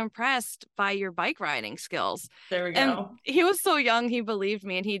really impressed by your bike riding skills. There we go. And he was so young, he believed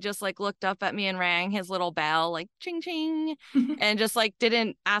me, and he just like looked up at me and rang his little bell, like ching ching, and just like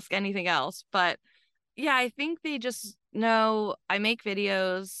didn't ask anything else. But yeah, I think they just know I make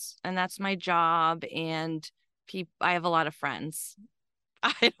videos and that's my job, and I have a lot of friends.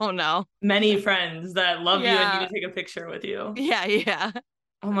 I don't know. Many friends that love you and need to take a picture with you. Yeah.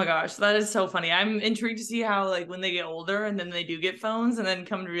 Oh my gosh, that is so funny. I'm intrigued to see how like when they get older and then they do get phones and then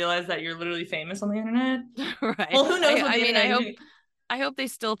come to realize that you're literally famous on the internet. Right. Well, who knows what I the mean, internet is doing? I hope they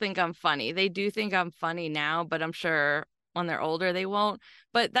still think I'm funny. They do think I'm funny now, but I'm sure when they're older they won't.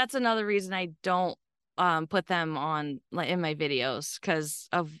 But that's another reason I don't put them on like in my videos because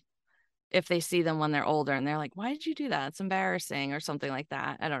of if they see them when they're older and they're like, "Why did you do that? It's embarrassing," or something like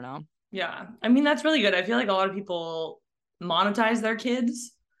that. I don't know. Yeah. I mean, that's really good. I feel like a lot of people monetize their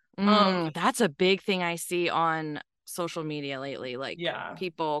kids. Um, That's a big thing I see on social media lately, like yeah.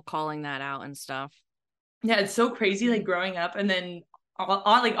 people calling that out and stuff. Yeah, it's so crazy like growing up and then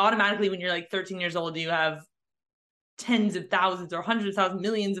like automatically when you're like 13 years old, you have tens of thousands or hundreds of thousands,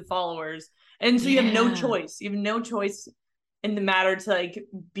 millions of followers. And so you have no Yeah. choice. You have no choice in the matter to like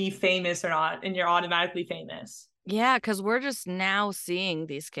be famous or not, and you're automatically famous. Yeah, because we're just now seeing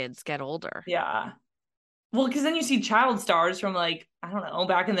these kids get older. Yeah. Well, because then you see child stars from like, I don't know,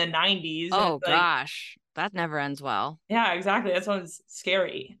 back in the 90s. And Oh it's like, gosh, that never ends well. yeah, exactly. That's what's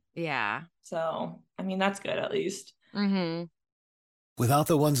scary. Yeah. So, I mean, that's good at least. Mm-hmm. Without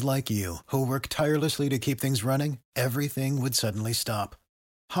the ones like you, who work tirelessly to keep things running, everything would suddenly stop.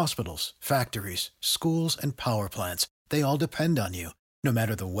 Hospitals, factories, schools, and power plants, they all depend on you. No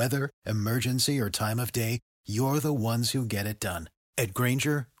matter the weather, emergency, or time of day, you're the ones who get it done. At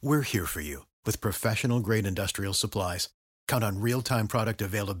Grainger, we're here for you with professional-grade industrial supplies. Count on real-time product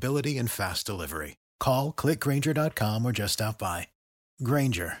availability and fast delivery. Call, click Grainger.com, or just stop by.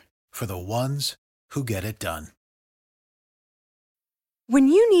 Grainger, for the ones who get it done. When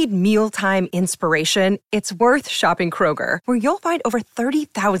you need mealtime inspiration, it's worth shopping Kroger, where you'll find over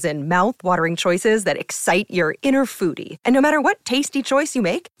 30,000 mouth-watering choices that excite your inner foodie. And no matter what tasty choice you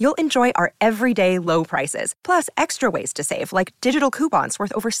make, you'll enjoy our everyday low prices, plus extra ways to save, like digital coupons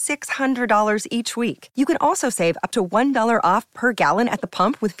worth over $600 each week. You can also save up to $1 off per gallon at the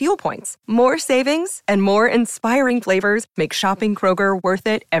pump with fuel points. More savings and more inspiring flavors make shopping Kroger worth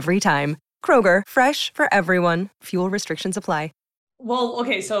it every time. Kroger, fresh for everyone. Fuel restrictions apply. Well,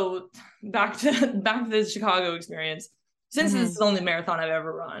 okay, so back to the Chicago experience. Since this is the only marathon I've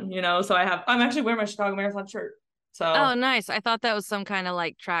ever run, so I'm actually wearing my Chicago Marathon shirt. So Oh, nice. I thought that was some kind of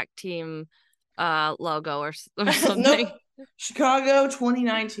like track team logo or nope. something. Chicago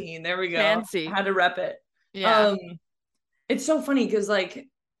 2019. There we go. I Fancy. had to rep it. Yeah. It's so funny because like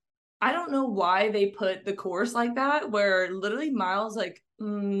I don't know why they put the course like that, where literally miles like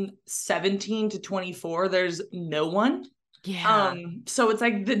 17 to 24, there's no one. Yeah. So it's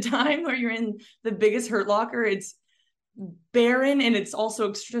like the time where you're in the biggest hurt locker, it's barren and it's also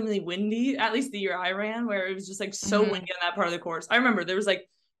extremely windy, at least the year I ran, where it was just like so windy on that part of the course. I remember there was like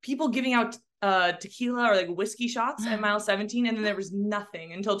people giving out tequila or like whiskey shots at mile 17, and then there was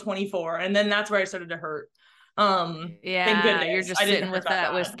nothing until 24, and then that's where I started to hurt. Yeah, thank goodness you're just I didn't sitting hurt with that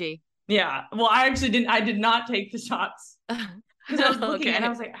bad. whiskey. Yeah, well, I did not take the shots because I was looking and I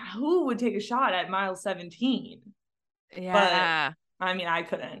was like, who would take a shot at mile 17? Yeah. But I mean, I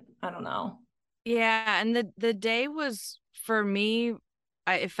couldn't. I don't know. Yeah, and the day was for me,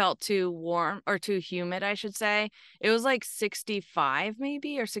 it felt too warm or too humid, I should say. It was like 65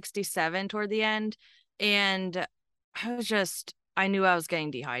 maybe or 67 toward the end, and I knew I was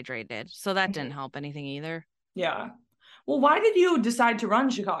getting dehydrated, so that didn't help anything either. Yeah. Well, why did you decide to run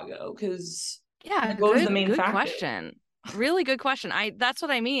Chicago? Because Yeah, what was the main good factor? question. Really good question. That's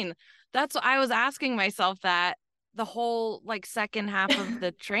what I mean. I was asking myself that the whole like second half of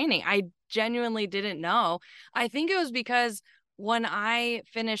the training. I genuinely didn't know. I think it was because when I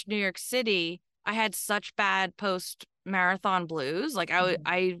finished New York City, I had such bad post marathon blues. Like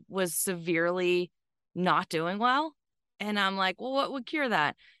I was severely not doing well. And I'm like, well, what would cure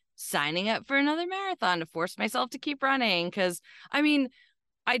that? Signing up for another marathon to force myself to keep running. Cause I mean,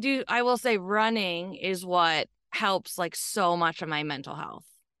 I will say running is what helps like so much of my mental health,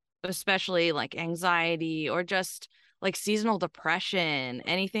 especially like anxiety or just like seasonal depression,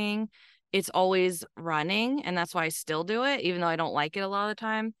 anything. It's always running. And that's why I still do it, even though I don't like it a lot of the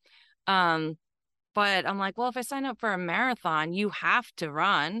time. Um, but I'm like, well, if I sign up for a marathon, you have to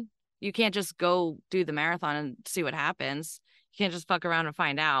run. You can't just go do the marathon and see what happens. You can't just fuck around and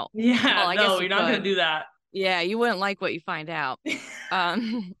find out. Yeah, Well, I guess you're you not could. gonna do that. Yeah, you wouldn't like what you find out.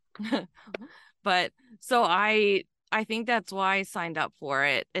 Um, but so I think that's why I signed up for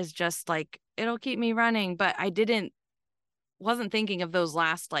it, is just like it'll keep me running. But I wasn't thinking of those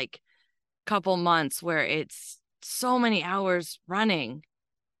last like couple months where it's so many hours running.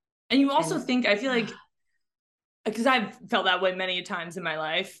 And you also think, I feel like because I've felt that way many times in my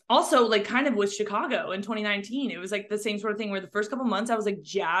life. Also, like kind of with Chicago in 2019, it was like the same sort of thing where the first couple months I was like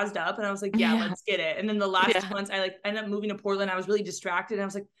jazzed up and I was like, yeah, Yeah. let's get it. And then the last Yeah. 2 months I like ended up moving to Portland. I was really distracted and I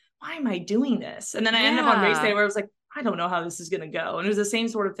was like, why am I doing this? And then I ended up on race day Yeah. where I was like, I don't know how this is going to go. And it was the same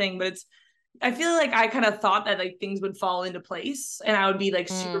sort of thing, but I feel like I kind of thought that like things would fall into place and I would be like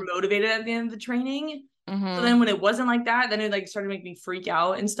super motivated at the end of the training. So then when it wasn't like that, then it like started to make me freak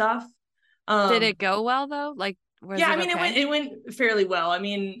out and stuff. Did it go well though? Like, was yeah, it I mean, okay? it went fairly well. I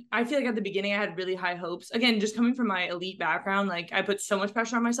mean, I feel like at the beginning I had really high hopes. Again, just coming from my elite background, like I put so much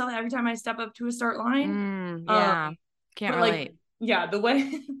pressure on myself every time I step up to a start line. Yeah. Can't But relate. like, yeah, the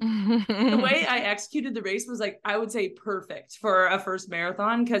way I executed the race was like, I would say perfect for a first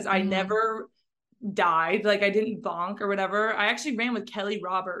marathon because I never died. Like I didn't bonk or whatever. I actually ran with Kelly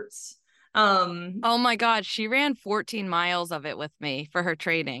Roberts. Oh my God, she ran 14 miles of it with me for her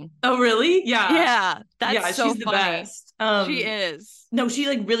training. Oh really? Yeah. Yeah, that's Yeah, so she's the funny. best. She is. No, she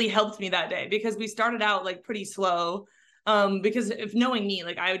like really helped me that day because we started out like pretty slow. Because if knowing me,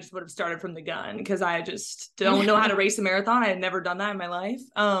 like I just would have started from the gun because I just don't know how to race a marathon. I had never done that in my life.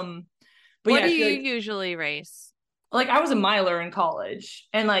 But What yeah, do you like, usually race? like I was a miler in college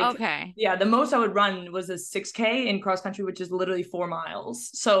and like Okay. yeah, the most I would run was a 6K in cross country, which is literally 4 miles.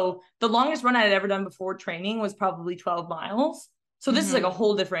 So the longest run I had ever done before training was probably 12 miles. So this is like a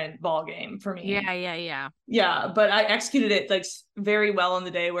whole different ball game for me. Yeah. Yeah, but I executed it like very well on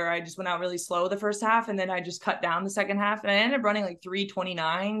the day where I just went out really slow the first half and then I just cut down the second half and I ended up running like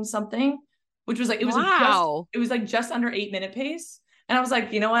 3:29 something, which was like Wow. it was like just under 8 minute pace. And I was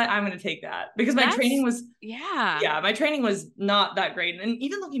like, you know what? I'm gonna take that because my training was my training was not that great. And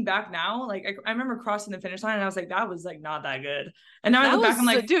even looking back now, like I remember crossing the finish line and I was like, that was like not that good. And now I That look back, I'm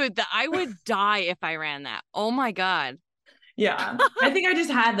was, like, dude, I would die if I ran that. Oh my God. yeah, I think I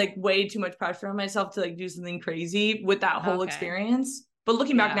just had like way too much pressure on myself to like do something crazy with that whole Okay. experience. But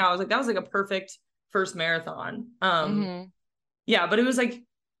looking back now, I was like, that was like a perfect first marathon. Yeah, but it was like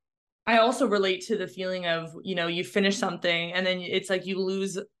I also relate to the feeling of, you know, you finish something and then it's like you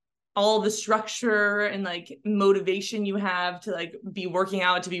lose all the structure and like motivation you have to like be working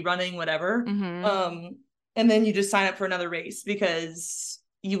out, to be running, whatever. And then you just sign up for another race because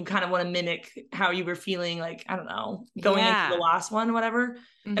you kind of want to mimic how you were feeling, like, I don't know, going into the last one, whatever.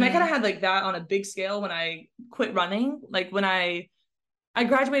 And I kind of had like that on a big scale when I quit running. Like when I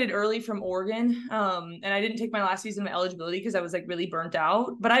graduated early from Oregon, and I didn't take my last season of eligibility because I was like really burnt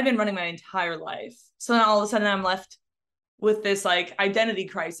out, but I've been running my entire life. So then all of a sudden I'm left with this like identity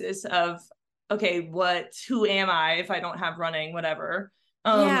crisis of, okay, who am I if I don't have running, whatever.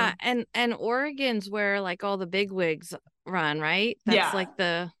 Yeah, and Oregon's where like all the big wigs run, right? That's like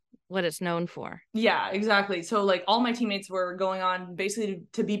what it's known for. Yeah, exactly. So like all my teammates were going on basically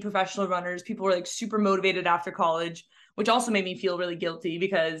to be professional runners. People were like super motivated after college, which also made me feel really guilty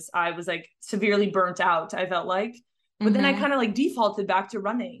because I was like severely burnt out, I felt like. But then I kind of like defaulted back to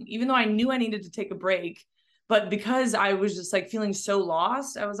running, even though I knew I needed to take a break. But because I was just like feeling so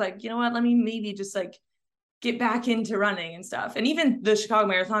lost, I was like, you know what, let me maybe just like get back into running and stuff. And even the Chicago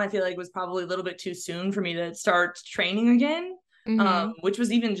Marathon, I feel like was probably a little bit too soon for me to start training again, which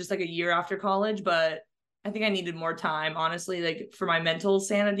was even just like a year after college. But I think I needed more time, honestly, like for my mental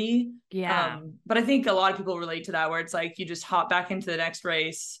sanity. Yeah. But I think a lot of people relate to that where it's like you just hop back into the next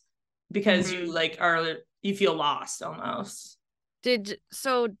race because you like you feel lost almost.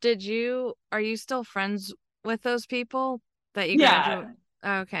 Are you still friends with those people that you graduate?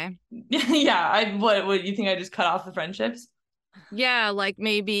 Okay. Yeah. What you think I just cut off the friendships? Yeah, like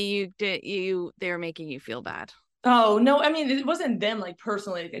maybe they were making you feel bad. Oh, no, I mean, it wasn't them like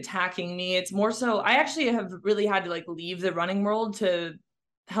personally like, attacking me. It's more so I actually have really had to like leave the running world to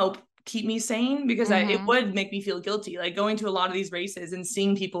help keep me sane because it would make me feel guilty. Like going to a lot of these races and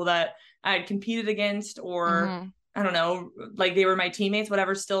seeing people that I had competed against or I don't know, like they were my teammates,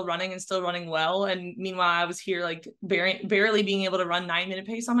 whatever, still running well. And meanwhile, I was here like barely being able to run 9 minute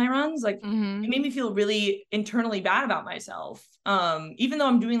pace on my runs. Like it made me feel really internally bad about myself. Even though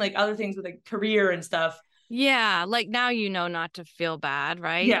I'm doing like other things with like career and stuff. Yeah, like now you know not to feel bad,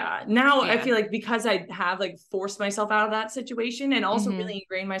 right? Yeah. Now I feel like because I have like forced myself out of that situation and also really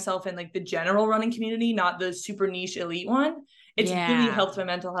ingrained myself in like the general running community, not the super niche elite one, it's really helped my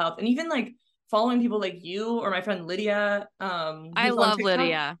mental health. And even like following people like you or my friend Lydia. I love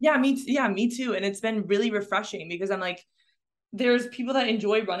Lydia. Yeah, me too. And it's been really refreshing because I'm like, there's people that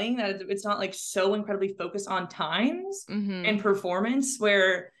enjoy running that it's not like so incredibly focused on times and performance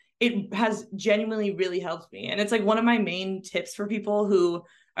where it has genuinely really helped me. And it's like one of my main tips for people who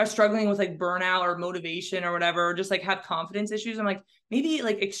are struggling with like burnout or motivation or whatever, or just like have confidence issues. I'm like, maybe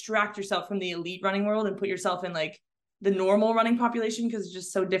like extract yourself from the elite running world and put yourself in like the normal running population, because it's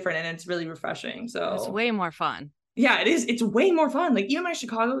just so different and it's really refreshing. So It's way more fun. yeah, it is. It's way more fun. Like even my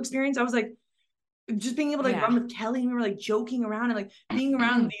Chicago experience, I was like, just being able to like run with Kelly, and we were like joking around and like being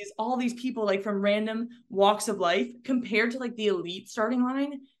around all these people like from random walks of life, compared to like the elite starting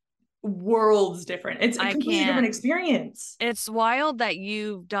line, worlds different. It's a completely different experience. It's wild that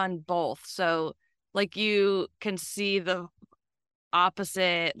you've done both. So like you can see the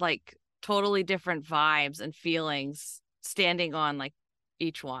opposite, like totally different vibes and feelings standing on like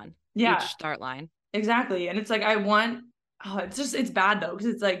each start line. Exactly. And it's like, it's bad though, because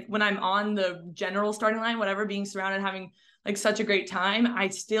it's like when I'm on the general starting line, whatever, being surrounded, having like such a great time, I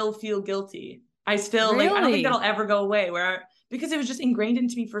still feel guilty. I still like, I don't think that'll ever go away, because it was just ingrained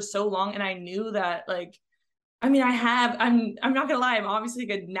into me for so long. And I knew that like, I mean, I'm not gonna lie, I'm obviously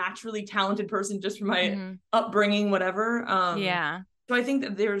like a naturally talented person just from my upbringing, whatever. So I think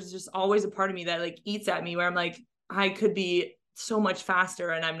that there's just always a part of me that like eats at me, where I'm like, I could be so much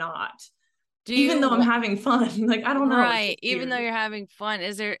faster and I'm not. Even though I'm having fun. Like, I don't know. Right. Even though you're having fun,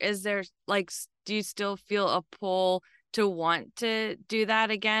 is there like, do you still feel a pull to want to do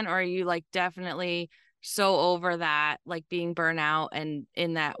that again? Or are you like definitely so over that, like being burnout and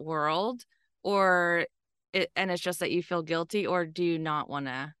in that world? Or and it's just that you feel guilty, or do you not want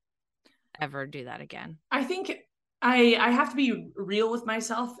to ever do that again? I think I have to be real with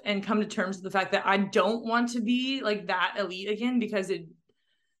myself and come to terms with the fact that I don't want to be like that elite again, because it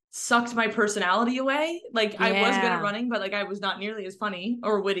sucked my personality away. Like I was good at running, but like I was not nearly as funny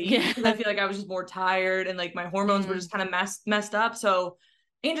or witty, because I feel like I was just more tired and like my hormones were just kind of messed up. So,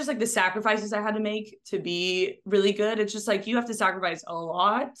 and just like the sacrifices I had to make to be really good, it's just like you have to sacrifice a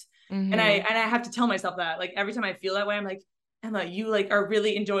lot. And I have to tell myself that, like every time I feel that way, I'm like, Emma, you like are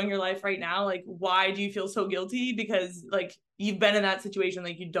really enjoying your life right now. Like, why do you feel so guilty? Because like you've been in that situation,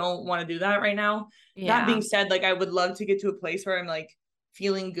 like you don't want to do that right now. That being said, like I would love to get to a place where I'm like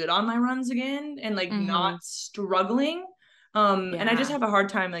feeling good on my runs again and like not struggling. And I just have a hard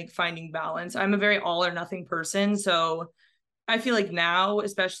time like finding balance. I'm a very all or nothing person. So I feel like now,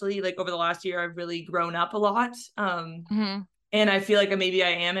 especially like over the last year, I've really grown up a lot. And I feel like maybe I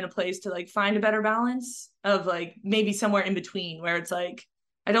am in a place to like find a better balance of like maybe somewhere in between, where it's like,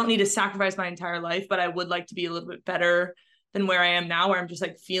 I don't need to sacrifice my entire life, but I would like to be a little bit better than where I am now, where I'm just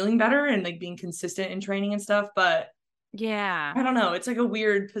like feeling better and like being consistent in training and stuff. But I don't know. It's like a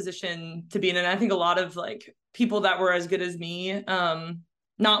weird position to be in. And I think a lot of like people that were as good as me,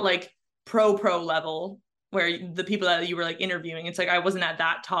 not like pro level, where the people that you were like interviewing, it's like I wasn't at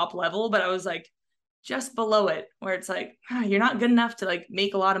that top level, but I was like just below it, where it's like, you're not good enough to like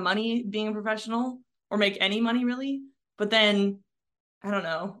make a lot of money being a professional or make any money really. But then I don't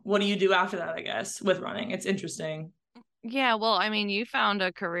know, what do you do after that? I guess with running, it's interesting. Yeah, well, I mean, you found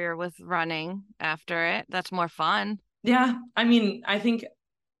a career with running after it. That's more fun. Yeah, I mean, I think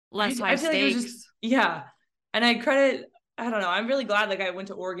less high stakes. Like it was just, and I don't know, I'm really glad like I went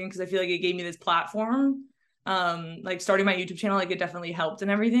to Oregon, because I feel like it gave me this platform. Like starting my YouTube channel, like it definitely helped and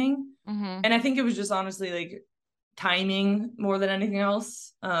everything. And I think it was just honestly like timing more than anything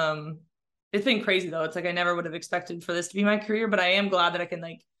else. It's been crazy though. It's like I never would have expected for this to be my career, but I am glad that I can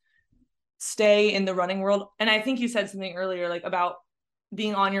like stay in the running world. And I think you said something earlier like about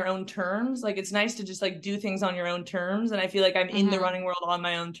being on your own terms. Like it's nice to just like do things on your own terms, and I feel like I'm in the running world on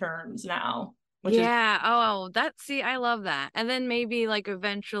my own terms now, which is I love that. And then maybe like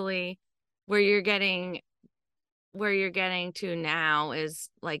eventually where you're getting to now is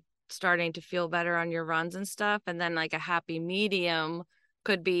like starting to feel better on your runs and stuff. And then like a happy medium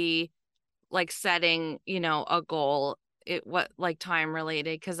could be like setting, a goal, time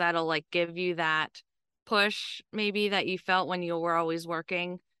related, because that'll like give you that push maybe that you felt when you were always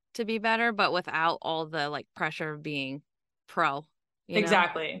working to be better, but without all the like pressure of being pro.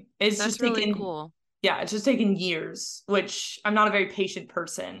 Exactly. It's That's just really cool. Yeah, it's just taken years, which I'm not a very patient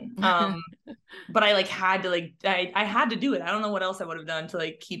person. But I like had to like I had to do it. I don't know what else I would have done to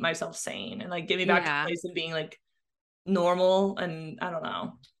like keep myself sane and like get me back to a place of being like normal. And I don't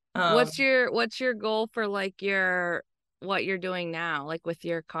know. What's your goal for like what you're doing now, like with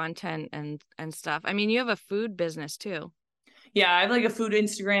your content and stuff? I mean, you have a food business too. Yeah, I have like a food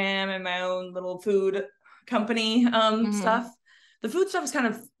Instagram and my own little food company stuff. The food stuff has kind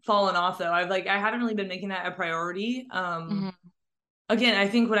of fallen off though. I haven't really been making that a priority. Again, I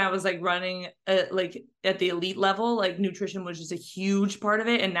think when I was like running like at the elite level, like nutrition was just a huge part of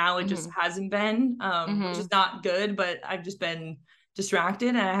it, and now it just hasn't been, which is not good. But I've just been distracted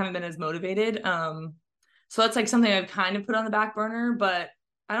and I haven't been as motivated. So that's like something I've kind of put on the back burner, but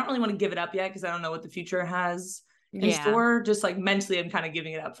I don't really want to give it up yet because I don't know what the future has in store. Just like mentally, I'm kind of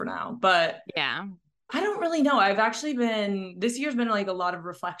giving it up for now. But yeah, I don't really know. I've actually this year's been like a lot of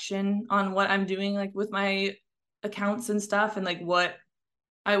reflection on what I'm doing like with my accounts and stuff and like what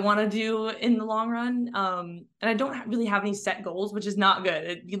I want to do in the long run. And I don't really have any set goals, which is not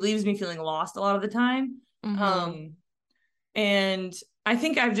good. It leaves me feeling lost a lot of the time. And I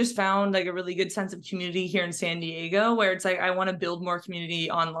think I've just found like a really good sense of community here in San Diego where it's like I want to build more community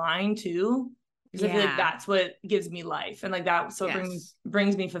online too. Because I feel like that's what gives me life. And like that so it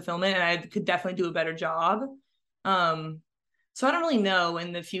brings me fulfillment and I could definitely do a better job. So I don't really know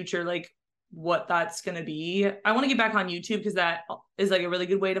in the future like what that's gonna be. I want to get back on YouTube because that is like a really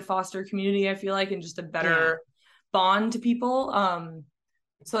good way to foster community, I feel like, and just a better bond to people.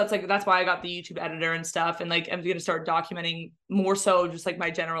 So that's why I got the YouTube editor and stuff, and like I'm gonna start documenting more so just like my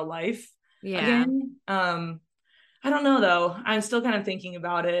general life again. I don't know though. I'm still kind of thinking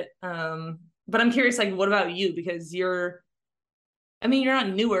about it. But I'm curious, like, what about you? Because you're not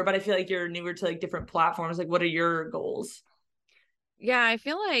newer, but I feel like you're newer to like different platforms. Like, what are your goals? Yeah, I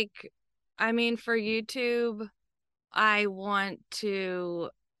feel like, for YouTube, I want to,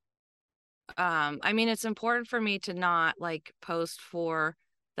 it's important for me to not like post for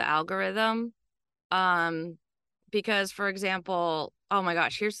the algorithm. Because for example, oh my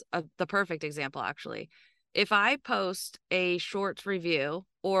gosh, here's the perfect example actually. If I post a shorts review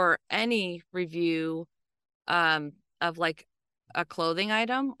or any review, of like a clothing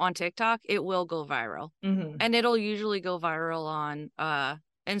item on TikTok, it will go viral. And it'll usually go viral on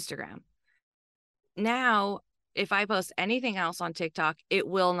Instagram. Now, if I post anything else on TikTok, it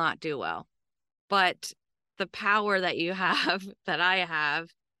will not do well. But the power that you have, that I have,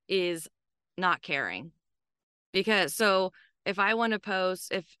 is not caring. Because so if I want to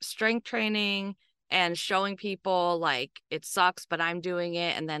post, if strength training and showing people like it sucks, but I'm doing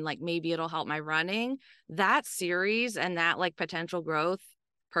it, and then like maybe it'll help my running, that series and that like potential growth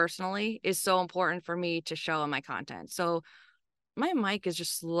personally is so important for me to show in my content. So my mic is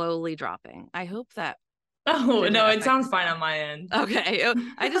just slowly dropping. I hope that Oh didn't no, it affect sounds the fine sound. on my end. Okay.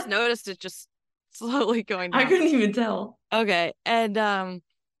 I just noticed it just slowly going I down. couldn't even tell. Okay. And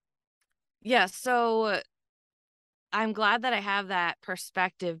yeah, so I'm glad that I have that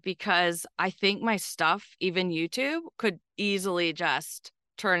perspective because I think my stuff, even YouTube, could easily just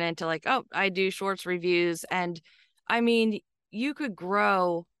turn into like, oh, I do shorts reviews. And you could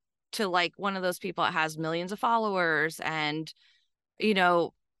grow to like one of those people that has millions of followers and, you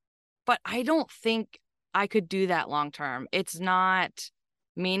know, but I don't think I could do that long term. It's not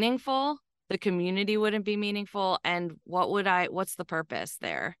meaningful. The community wouldn't be meaningful. And what's the purpose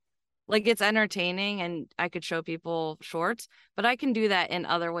there? Like it's entertaining and I could show people shorts, but I can do that in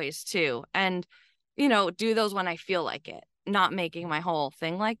other ways too. And, do those when I feel like it, not making my whole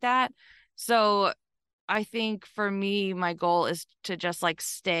thing like that. So I think for me, my goal is to just like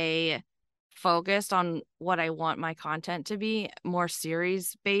stay focused on what I want my content to be, more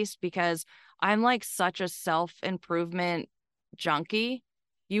series based, because I'm like such a self-improvement junkie.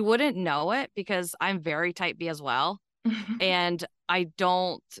 You wouldn't know it because I'm very type B as well. And I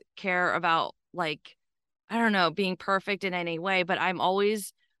don't care about like, I don't know, being perfect in any way, but I'm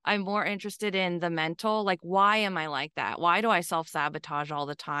more interested in the mental, like, why am I like that? Why do I self-sabotage all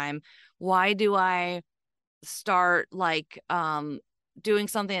the time? Why do I start like doing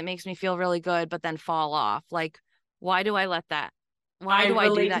something that makes me feel really good but then fall off? Like, why do I let that? Why do I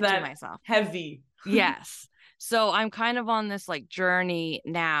do relate that to to that myself? heavy. Yes. So I'm kind of on this like journey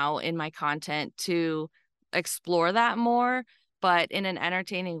now in my content to explore that more, but in an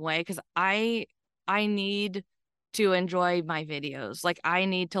entertaining way, because I need to enjoy my videos. Like I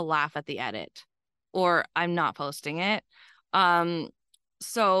need to laugh at the edit or I'm not posting it.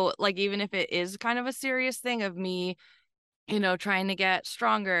 So like even if it is kind of a serious thing of me, trying to get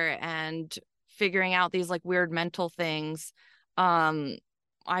stronger and figuring out these like weird mental things, I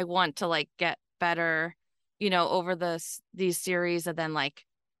want to like get better, over these series and then like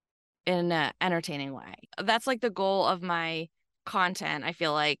in an entertaining way. That's like the goal of my content. I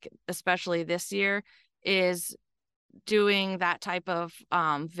feel like, especially this year, is doing that type of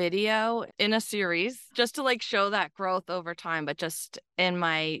video in a series just to like show that growth over time, but just in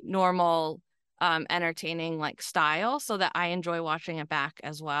my normal entertaining like style so that I enjoy watching it back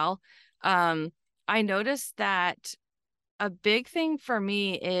as well. I noticed that a big thing for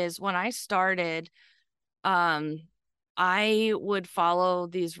me is when I started, I would follow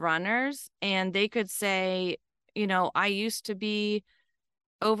these runners and they could say, I used to be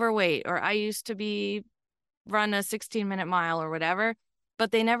overweight or I used to be run a 16-minute mile or whatever,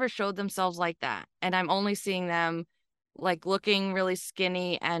 but they never showed themselves like that. And I'm only seeing them like looking really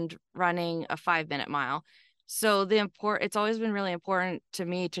skinny and running a 5-minute mile. So it's always been really important to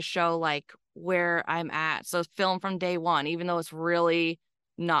me to show like where I'm at. So film from day one, even though it's really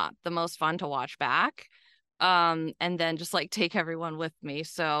not the most fun to watch back. And then just like take everyone with me.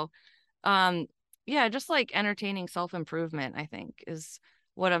 So yeah, just like entertaining self-improvement, I think, is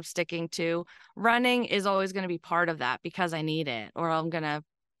what I'm sticking to. Running is always going to be part of that because I need it, or I'm going to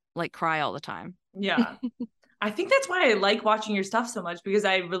like cry all the time. Yeah. I think that's why I like watching your stuff so much, because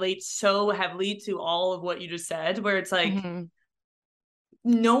I relate so heavily to all of what you just said, where it's like, Mm-hmm.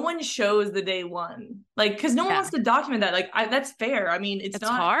 no one shows the day one, like, because no one Yeah. wants to document that. Like, that's fair. I mean, it's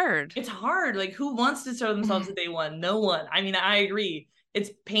not hard. it's hard. Like, who wants to show themselves at day one? No one. I mean, I agree, it's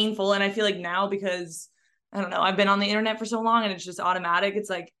painful. And I feel like now, because I don't know, I've been on the internet for so long and it's just automatic, it's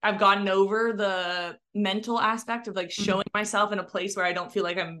like I've gotten over the mental aspect of like showing myself in a place where I don't feel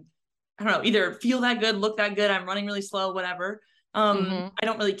like I don't know, either feel that good, look that good, I'm running really slow, whatever. I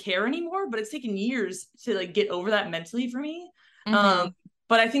don't really care anymore, but it's taken years to like get over that mentally for me. Mm-hmm.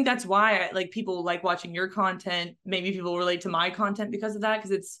 But I think that's why like people like watching your content. Maybe people relate to my content because of that,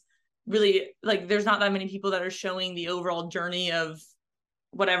 because it's really like there's not that many people that are showing the overall journey of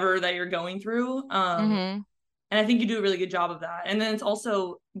whatever that you're going through. Mm-hmm. And I think you do a really good job of that. And then it's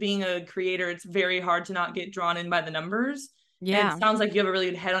also, being a creator, it's very hard to not get drawn in by the numbers. And it Yeah. sounds like you have a really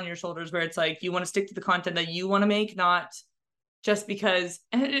good head on your shoulders, where it's like you want to stick to the content that you want to make, not just because.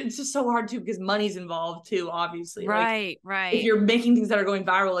 And it's just so hard too, because money's involved too, obviously. Like, Right. if Right. you're making things that are going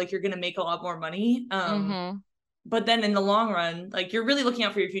viral, like, you're going to make a lot more money. Mm-hmm. But then in the long run, like, you're really looking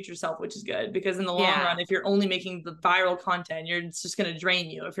out for your future self, which is good, because in the long Yeah. run, if you're only making the viral content, it's just going to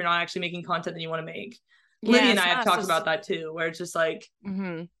drain you if you're not actually making content that you want to make. Lydia Yeah. and It's I have not talked just. about that too, where it's just like,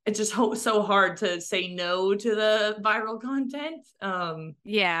 Mm-hmm. it's just so hard to say no to the viral content.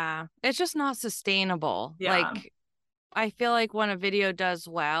 Yeah. It's just not sustainable. Yeah. Like, I feel like when a video does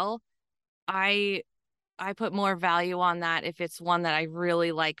well, I I put more value on that if it's one that I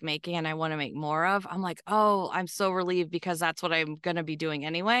really like making and I want to make more of. I'm like, oh, I'm so relieved because that's what I'm gonna be doing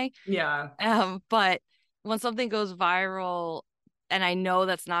anyway. Yeah. But when something goes viral and I know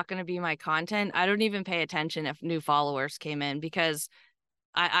that's not going to be my content, I don't even pay attention if new followers came in, because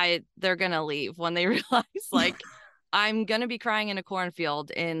I they're gonna leave when they realize like I'm gonna be crying in a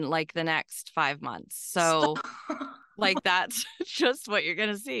cornfield in like the next 5 months. So like that's just what you're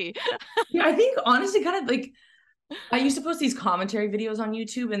gonna see. Yeah, I think honestly, kind of like, I used to post these commentary videos on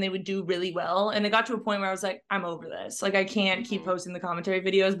YouTube and they would do really well. And it got to a point where I was like, I'm over this. Like, I can't keep Mhm. posting the commentary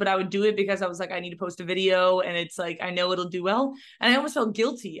videos, but I would do it because I was like, I need to post a video and it's like, I know it'll do well. And I almost felt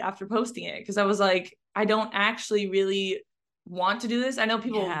guilty after posting it, because I was like, I don't actually really want to do this. I know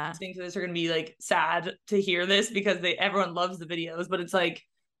people Yeah. listening to this are going to be like sad to hear this, because everyone loves the videos, but it's like,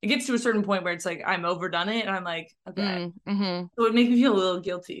 it gets to a certain point where it's like, I'm overdone it. And I'm like, okay. Mm-hmm. So it makes me feel a little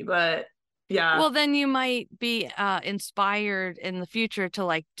guilty, but yeah. Well, then you might be inspired in the future to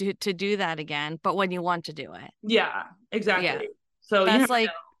like do that again, but when you want to do it. Yeah, Yeah. exactly. So you That's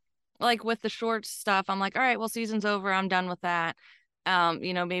never like with the short stuff, I'm like, all right, well, season's over. I'm done with that.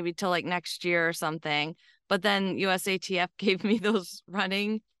 Maybe till like next year or something. But then USATF gave me those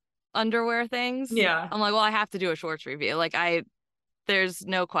running underwear things. Yeah. I'm like, well, I have to do a shorts review. There's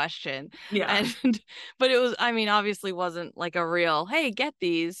no question. Yeah. And, but it was, I mean, obviously wasn't like a real, hey, get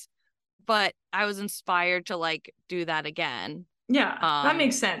these, but I was inspired to like do that again. Yeah. That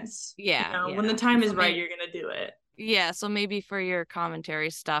makes sense. Yeah, When the yeah. time is So right, maybe, you're gonna do it. yeah, so maybe for your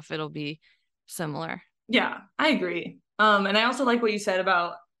commentary stuff, it'll be similar. Yeah, I agree. And I also like what you said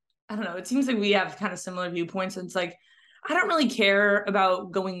about, I don't know, it seems like we have kind of similar viewpoints. It's like, I don't really care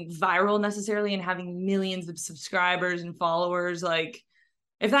about going viral necessarily and having millions of subscribers and followers. Like,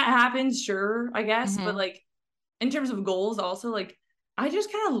 if that happens, sure, I guess. But Mm-hmm. like, in terms of goals, also, like, I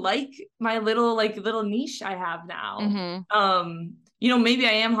just kind of like my little niche I have now. Mm-hmm. Maybe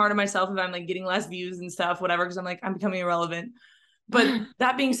I am hard on myself if I'm like getting less views and stuff, whatever, because I'm like, I'm becoming irrelevant. But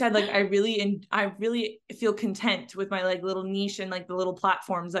that being said, like, I really feel content with my like little niche and like the little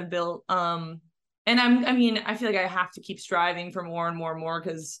platforms I've built. And I feel like I have to keep striving for more and more and more,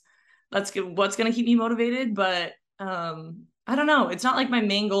 because that's what's gonna keep me motivated. But I don't know. It's not like my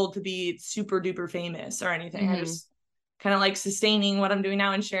main goal to be super duper famous or anything. I Mm-hmm. just kind of like sustaining what I'm doing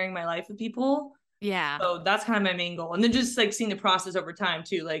now and sharing my life with people. Yeah. So that's kind of my main goal. And then just like seeing the process over time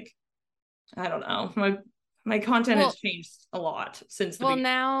too. Like, I don't know. My content has Well, changed a lot since the well,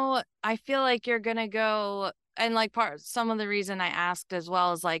 beginning. now I feel like you're gonna go, and like some of the reason I asked as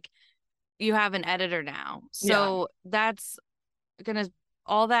well is like you have an editor now. Yeah. So that's gonna,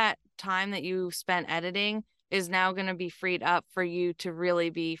 all that time that you spent editing, is now going to be freed up for you to really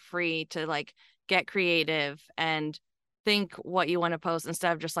be free to like get creative and think what you want to post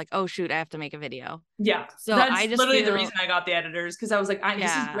instead of just like, oh shoot, I have to make a video. Yeah. So I That's just literally the feel, reason I got the editors, because I was like, this is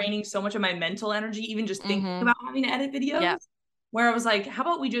yeah. draining so much of my mental energy, even just thinking Mm-hmm. about having to edit videos. Yep. Where I was like, how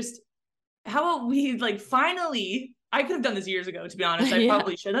about we like finally, I could have done this years ago, to be honest. I Yeah.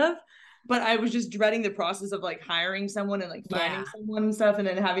 probably should have. But I was just dreading the process of like hiring someone and like finding Yeah. someone and stuff, and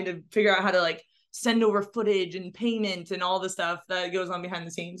then having to figure out how to like send over footage and payment and all the stuff that goes on behind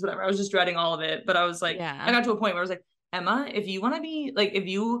the scenes, whatever. I was just dreading all of it. But I was like, Yeah. I got to a point where I was like, Emma, if you want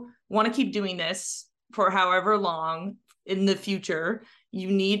to keep doing this for however long in the future, you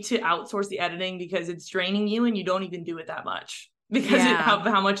need to outsource the editing, because it's draining you and you don't even do it that much, because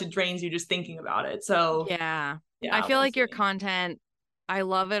how much it drains you just thinking about it. So yeah, yeah, I feel we'll like your see. content, I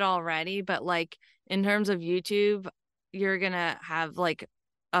love it already, but like in terms of YouTube, you're gonna have like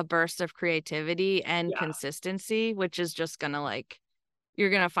a burst of creativity and consistency, which is just gonna like, you're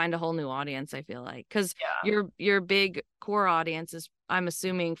gonna find a whole new audience, I feel like, because your big core audience is, I'm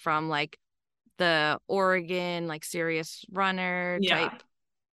assuming, from like the Oregon like serious runner type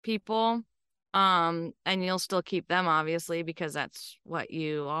people, and you'll still keep them obviously because that's what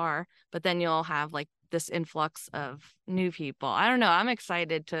you are, but then you'll have like this influx of new people. I don't know, I'm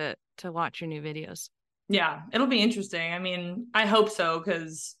excited to watch your new videos. Yeah, it'll be interesting. I mean, I hope so,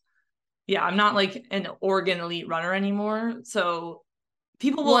 because I'm not like an Oregon elite runner anymore, so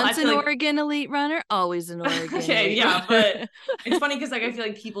people will, I Once feel an like, Oregon elite runner, always an Oregon okay, elite yeah, but runner. it's funny because like I feel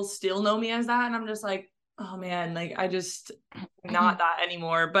like people still know me as that, and I'm just like, oh man, like I just not that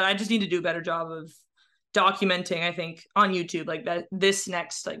anymore. But I just need to do a better job of documenting, I think, on YouTube, like that this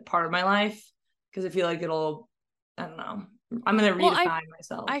next like part of my life, because I feel like it'll, I don't know, I'm gonna Well, redefine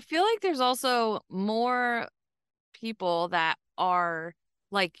myself. I feel like there's also more people that are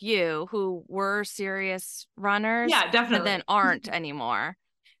like you who were serious runners Yeah, and then definitely. aren't anymore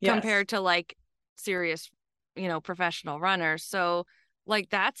Yes. compared to like serious, professional runners. So like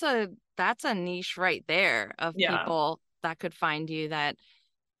that's a niche right there of Yeah. people that could find you that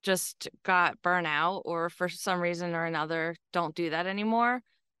just got burnt out or for some reason or another don't do that anymore,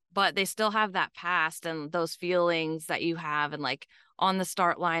 but they still have that past and those feelings that you have and like on the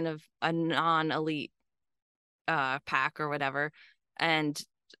start line of a non-elite pack or whatever, and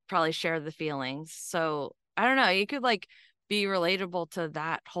probably share the feelings. So I don't know, you could like be relatable to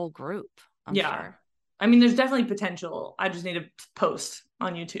that whole group, I'm Yeah. sure. I mean, there's definitely potential. I just need to post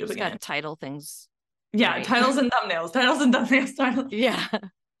on YouTube Just again. gotta title things Yeah, right. titles and thumbnails. Titles and thumbnails. Titles. Yeah.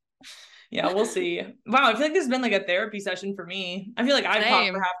 Yeah, we'll see. Wow, I feel like this has been like a therapy session for me. I feel like I've talked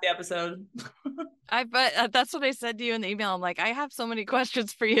for Same. half the episode. But that's what I said to you in the email. I'm like, I have so many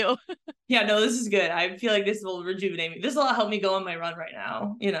questions for you. Yeah, no, this is good. I feel like this will rejuvenate me. This will help me go on my run right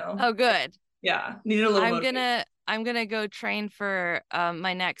now, you know. Oh, good. Yeah, needed a little motivation. I'm gonna go train for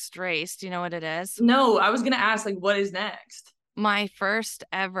my next race. Do you know what it is? No, I was gonna ask, like, what is next? My first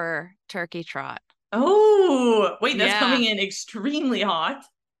ever turkey trot. Oh, wait, that's Yeah. coming in extremely hot.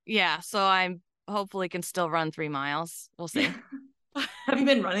 Yeah. So I'm hopefully can still run 3 miles. We'll see. Have you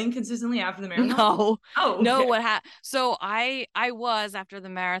been running consistently after the marathon? No. Oh, No, okay. so I was after the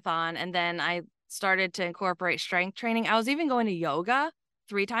marathon and then I started to incorporate strength training. I was even going to yoga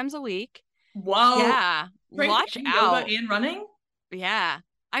 3 times a week. Whoa. Yeah. Strength Watch and yoga out. and running? Yeah.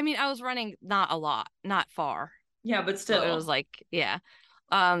 I mean, I was running not a lot, not far. Yeah, but So it was still. like, yeah.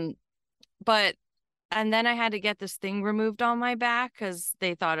 Um, but and then I had to get this thing removed on my back because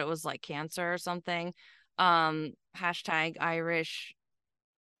they thought it was like cancer or something. Hashtag Irish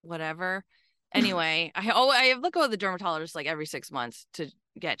whatever. Anyway, I have to go to the dermatologist like every 6 months to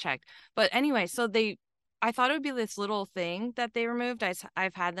get checked. But anyway, so I thought it would be this little thing that they removed.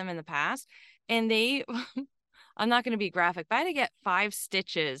 I've had them in the past, and they I'm not going to be graphic, but I had to get 5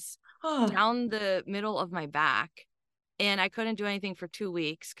 stitches down the middle of my back, and I couldn't do anything for 2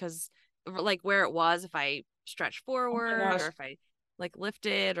 weeks because like where it was, if I stretch Oh my forward gosh. or if I like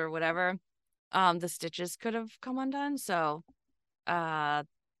lifted or whatever, the stitches could have come undone. So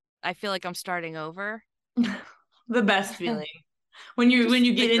I feel like I'm starting over. The best feeling. When you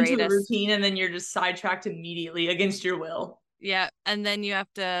The get into a greatest. routine and then you're just sidetracked immediately against your will. Yeah. And then you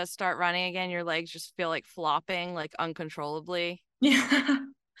have to start running again. Your legs just feel like flopping, like uncontrollably. Yeah.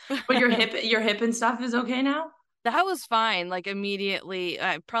 But your hip and stuff is okay now? That was fine. Like immediately,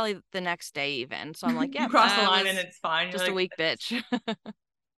 probably the next day even. So I'm like, You yep, cross the I line and was it's fine. You're just a like, weak bitch.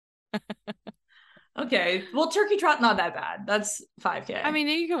 okay. Well, turkey trot not that bad. That's 5K. I mean,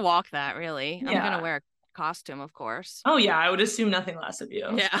 you can walk that really. I'm going to Yeah. wear a costume, of course. Oh yeah, I would assume nothing less of you.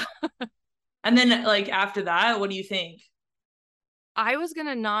 Yeah. And then like after that, what do you think? I was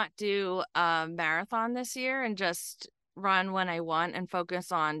gonna not do a marathon this year and just run when I want and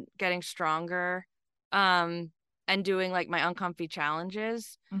focus on getting stronger, and doing like my uncomfy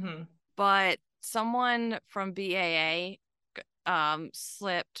challenges. Mm-hmm. But someone from BAA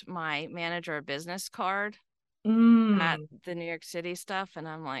slipped my manager a business card at Mm. the New York City stuff, and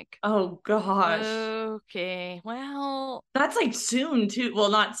I'm like, Oh gosh. okay, well, That's like soon too. Well,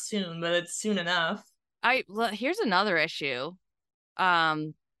 not soon, but it's soon enough. here's another issue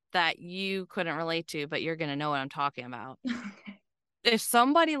um that you couldn't relate to, but you're gonna know what I'm talking about. If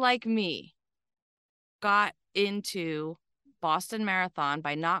somebody like me got into Boston Marathon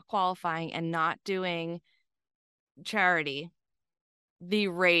by not qualifying and not doing charity, the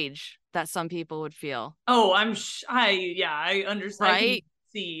rage that some people would feel, Oh, I understand. I can right?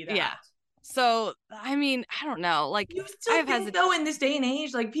 see Yeah. that. So, I mean, I don't know. Like, You I still have think hesitation. though in this day and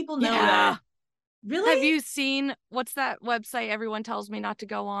age, like people know that. Yeah. Have Really? you seen what's that website everyone tells me not to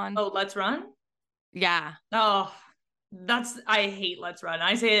go on? Oh, Let's Run? Yeah. Oh, I hate Let's Run.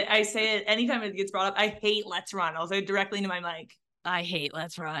 I say it anytime it gets brought up. I hate Let's Run. I'll say it directly into my mic. I hate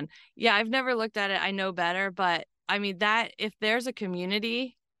Let's Run. Yeah, I've never looked at it. I know better, but I mean that if there's a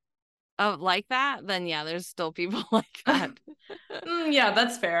community of like that, then yeah, there's still people like that. Yeah,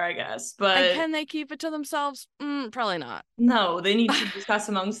 that's fair, I guess. And But can they keep it to themselves? Probably not. no, they need to discuss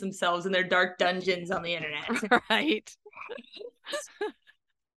amongst themselves in their dark dungeons on the internet. Right.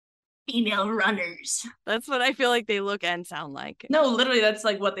 Female runners. That's what I feel like they look and sound like. No, literally, that's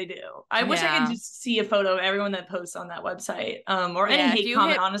like what they do. I wish I could Yeah. just see a photo of everyone that posts on that website, or any Yeah, hate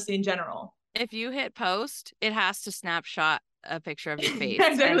comment, honestly, in general. if you hit post, it has to snapshot a picture of your face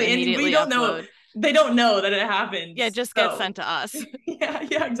and Exactly, and we immediately don't know. upload. They don't know that it happened. Yeah, just get sent to us.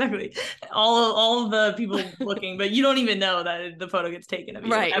 Yeah, exactly. All of the people looking, but you don't even know that the photo gets taken of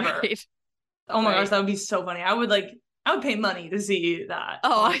you Right, ever. right. Oh my Right. gosh, that would be so funny. I would pay money to see that.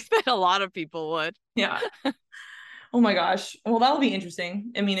 Oh, I bet a lot of people would. Yeah. Oh my gosh. Well, that'll be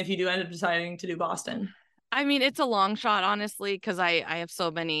interesting. I mean, if you do end up deciding to do Boston. I mean, it's a long shot, honestly, because I have so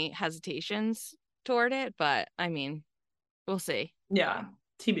many hesitations toward it, but I mean, we'll see. Yeah,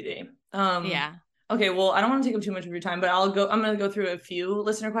 TBD. Yeah. Okay, well, I don't want to take up too much of your time, but I'm gonna go through a few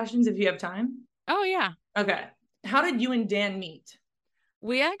listener questions if you have time. Oh, yeah. Okay. How did you and Dan meet?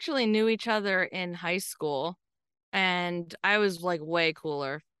 We actually knew each other in high school, and I was like way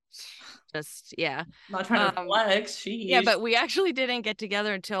cooler. Just, yeah. Not trying to flex. Sheesh. Yeah, but we actually didn't get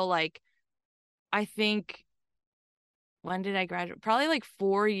together until like, I think, when did I graduate? Probably like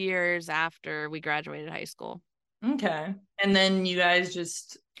 4 years after we graduated high school. Okay. And then you guys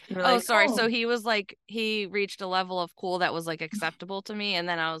just were like, sorry. So he was like, he reached a level of cool that was like acceptable to me. And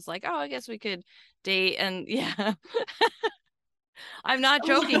then I was like, oh, I guess we could date. And yeah, I'm not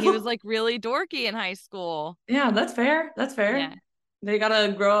joking. He was like really dorky in high school. Yeah, that's fair. That's fair. Yeah. They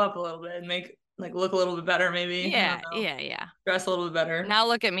gotta grow up a little bit and make like look a little bit better, maybe. Yeah, yeah. Dress a little bit better. Now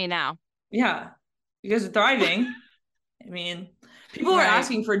look at me now. Yeah. You guys are thriving. I mean, people are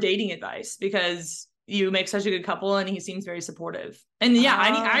asking for dating advice because you make such a good couple and he seems very supportive. And yeah,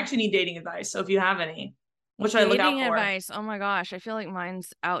 I actually need dating advice. So if you have any, what should I look out for? Dating advice. Oh my gosh. I feel like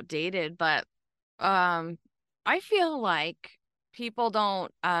mine's outdated, but I feel like people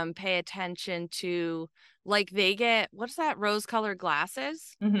don't pay attention to like they get what's that rose-colored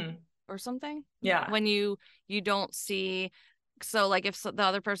glasses or something? Yeah. When you don't see, so like if the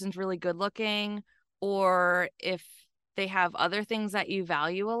other person's really good looking or if they have other things that you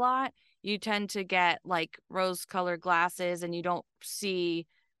value a lot, you tend to get like rose-colored glasses and you don't see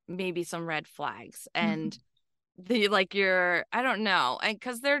maybe some red flags and the like you're I don't know, and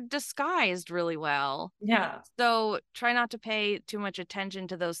because they're disguised really well. Yeah. So try not to pay too much attention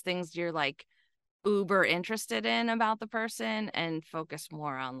to those things you're like uber interested in about the person and focus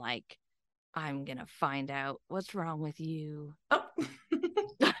more on like, I'm gonna find out what's wrong with you. Oh.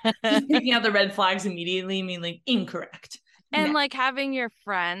 Just picking out the red flags immediately, I mean like incorrect. And like having your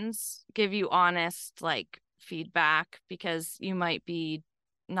friends give you honest like feedback because you might be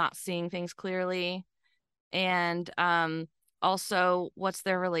not seeing things clearly. And also what's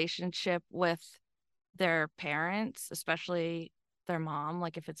their relationship with their parents, especially their mom,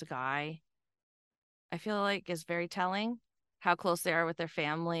 like if it's a guy, I feel like is very telling how close they are with their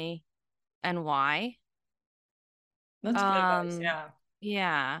family and why. That's good advice. Yeah.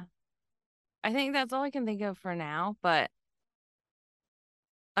 Yeah. I think that's all I can think of for now, but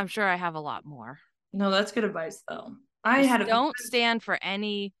I'm sure I have a lot more. No, that's good advice though. Don't stand for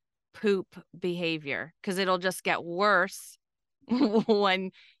any poop behavior because it'll just get worse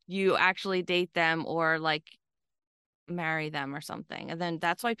when you actually date them or like marry them or something. And then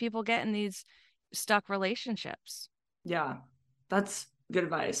that's why people get in these stuck relationships. Yeah. That's good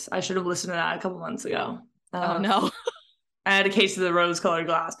advice. I should have listened to that a couple months ago. Oh no. I had a case of the rose-colored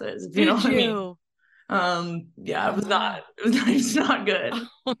glasses, if you know Did what I mean. you? Yeah, Oh it was no. not. It was not, it's not good.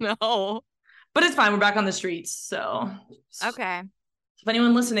 Oh no. But it's fine. We're back on the streets. So Okay. if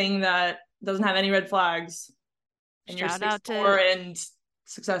anyone listening that doesn't have any red flags and you're Shout six out four to and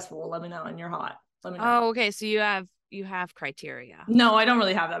successful, let me know. And you're hot. Let me know. Oh, okay. So you have criteria. No, I don't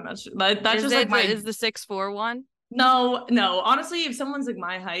really have that much. But that's just like my is the 6'4" one? No. Honestly, if someone's like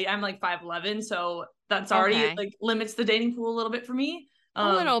my height, I'm like 5'11", so that's already Okay. like limits the dating pool a little bit for me.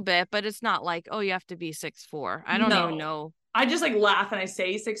 A little bit, but it's not like, oh, you have to be 6'4". I don't even No. know. I just like laugh and I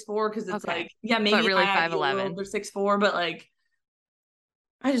say 6'4" because it's Okay. like, yeah, But maybe in really my ideal 5'11". world they're 6'4", but like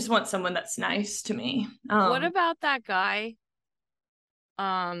I just want someone that's nice to me. What about that guy?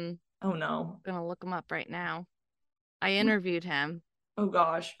 Oh no. Gonna look him up right now. I interviewed him Oh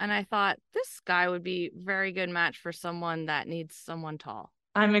gosh. and I thought this guy would be very good match for someone that needs someone tall.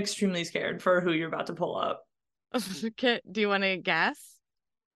 I'm extremely scared for who you're about to pull up. Do you want to guess?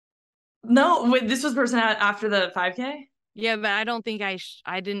 No, wait, this was person after the 5K? Yeah, but I don't think I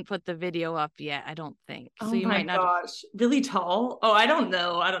didn't put the video up yet. I don't think. So Oh you my might not. gosh. Really tall? Oh, I don't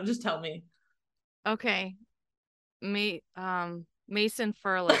know. I don't just tell me. Okay. Mason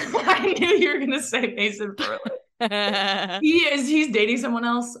Furlan. I knew you were gonna say Mason Furlan. He's dating someone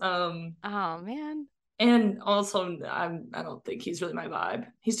else. Oh man. And also I don't think he's really my vibe.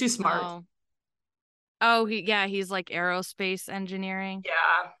 He's too smart. Oh, he's like aerospace engineering.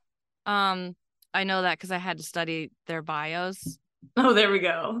 Yeah. I know that because I had to study their bios. Oh, there we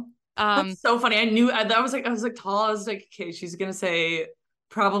go. That's so funny. I was like tall. I was like, okay, she's gonna say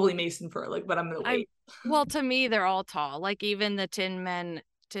probably Mason Furlan, but I'm gonna wait. Well, to me, they're all tall. Like even the Tin Man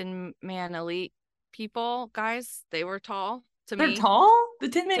Elite guys, they were tall to me. They're tall? The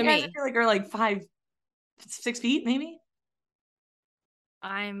Tin Man To guys, me. I feel like are like 5'6" maybe.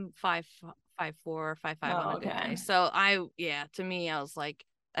 I'm 5'4", 5'5" on a good Okay. day. So to me, I was like,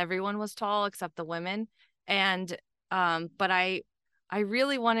 everyone was tall except the women. And but I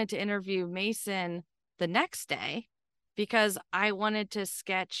really wanted to interview Mason the next day because I wanted to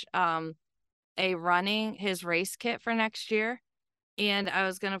sketch his race kit for next year. And I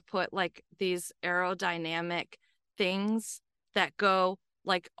was gonna put like these aerodynamic things that go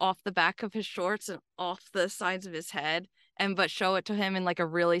like off the back of his shorts and off the sides of his head but show it to him in like a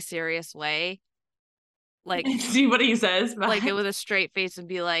really serious way. Like see what he says. Like it with a straight face and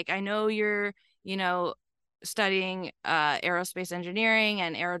be like, I know you're, studying aerospace engineering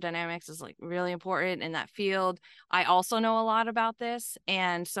and aerodynamics is like really important in that field. I also know a lot about this.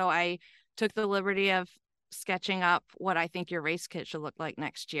 And so I took the liberty of sketching up what I think your race kit should look like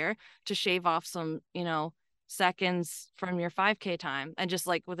next year to shave off some, seconds from your 5K time and just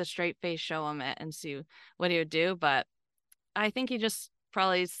like with a straight face show him it and see what he would do. But I think he just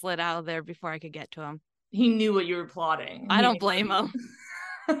probably slid out of there before I could get to him. He knew what you were plotting. I don't blame him.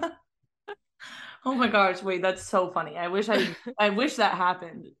 Oh my gosh, wait, that's so funny. I wish that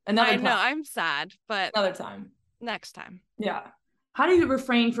happened. Another time. I know, I'm sad, but another time. Next time. Yeah. How do you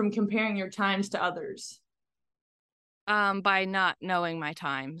refrain from comparing your times to others? By not knowing my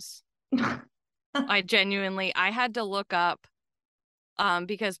times. I had to look up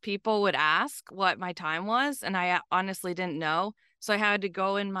because people would ask what my time was and I honestly didn't know. So I had to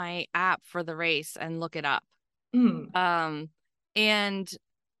go in my app for the race and look it up.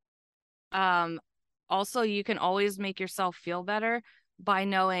 Also you can always make yourself feel better by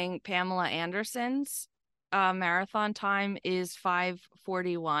knowing Pamela Anderson's marathon time is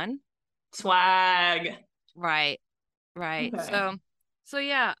 5:41. Swag. Right. Okay. So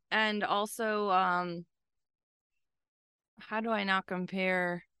yeah, and also how do I not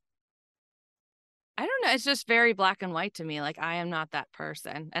compare? I don't know. It's just very black and white to me. Like I am not that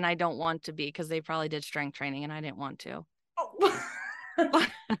person and I don't want to be because they probably did strength training and I didn't want to. Oh.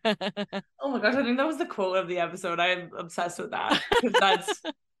 Oh my gosh, I think that was the quote of the episode. I'm obsessed with that.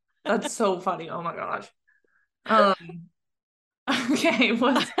 That's so funny. Oh my gosh. Okay,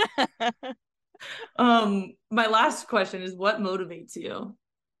 my last question is what motivates you?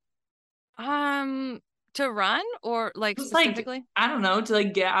 To run or like just specifically? Like, I don't know, to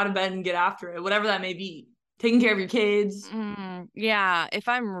like get out of bed and get after it, whatever that may be. Taking care of your kids. Yeah, if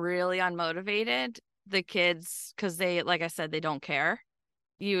I'm really unmotivated, the kids, because they, like I said, they don't care.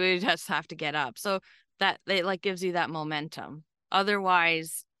 You would just have to get up. So that it like gives you that momentum.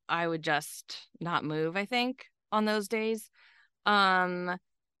 Otherwise, I would just not move, I think, on those days. And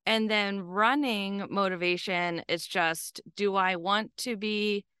then running motivation, it's just, do I want to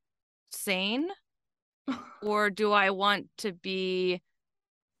be sane or do I want to be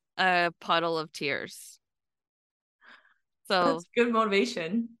a puddle of tears? So that's good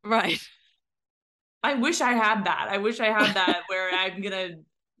motivation. right. I wish I had that. I wish I had that where I'm gonna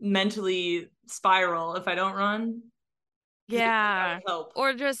mentally spiral if I don't run. 'Cause I think that Yeah. would help.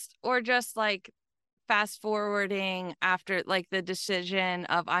 Or just like fast forwarding after like the decision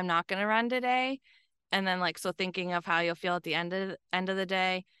of I'm not going to run today, and then like so thinking of how you'll feel at the end of the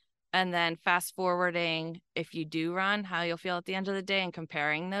day, and then fast forwarding if you do run, how you'll feel at the end of the day, and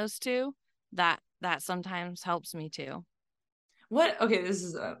comparing those two. That sometimes helps me too. Okay, this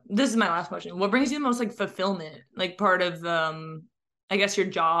is my last question. What brings you the most like fulfillment, like part of I guess your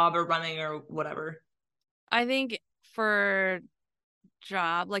job or running or whatever? I think for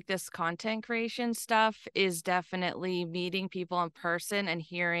job like this content creation stuff is definitely meeting people in person and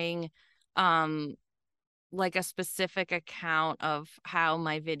hearing um like a specific account of how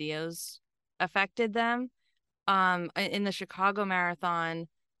my videos affected them. In the Chicago Marathon,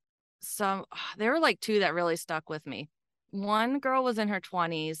 there were like two that really stuck with me. One girl was in her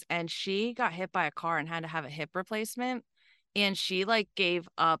 20s and she got hit by a car and had to have a hip replacement, and she like gave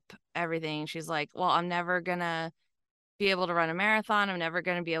up everything. She's like, well, I'm never gonna be able to run a marathon. I'm never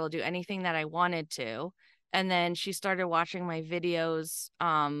gonna be able to do anything that I wanted to. And then she started watching my videos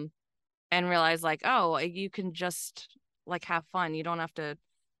and realized like, oh, you can just like have fun. You don't have to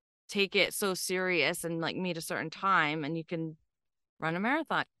take it so serious and like meet a certain time, and you can run a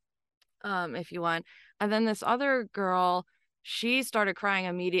marathon if you want. And then this other girl, she started crying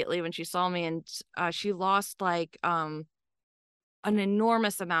immediately when she saw me, and she lost like an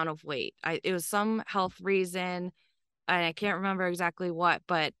enormous amount of weight. It was some health reason, and I can't remember exactly what,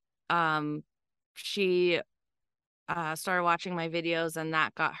 but she started watching my videos, and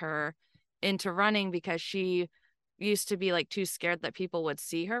that got her into running because she used to be like too scared that people would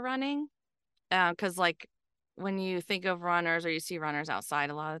see her running. Because like when you think of runners or you see runners outside,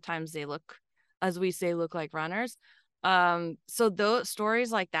 a lot of times they look, as we say, look like runners. So those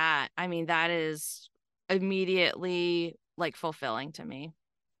stories like that, I mean, that is immediately like fulfilling to me.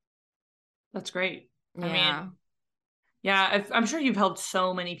 That's great. I Yeah. mean, yeah, I'm sure you've helped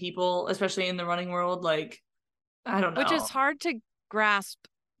so many people, especially in the running world. Like, I don't Which is know. hard to grasp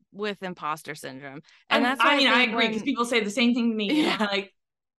with imposter syndrome. And that's I why I mean, I think agree because when, people say the same thing to me, and I'm yeah, like,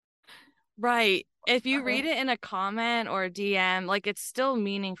 right. If you read okay. it in a comment or a DM, like it's still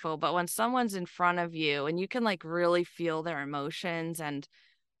meaningful, but when someone's in front of you and you can like really feel their emotions, and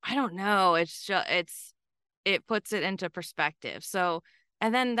I don't know, it puts it into perspective. So,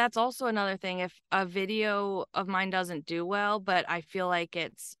 and then that's also another thing. If a video of mine doesn't do well, but I feel like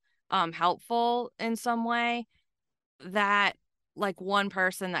it's helpful in some way, that like one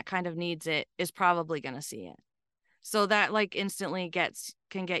person that kind of needs it is probably going to see it. So that like instantly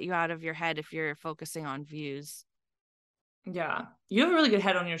can get you out of your head if you're focusing on views. Yeah, you have a really good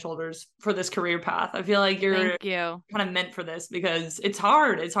head on your shoulders for this career path. I feel like you're Thank you. kind of meant for this because it's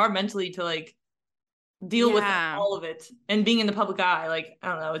hard. It's hard mentally to like deal with Yeah. all of it and being in the public eye. Like, I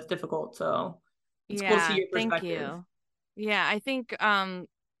don't know, it's difficult. So it's cool to see Yeah. your Thank perspective. you. Yeah. I think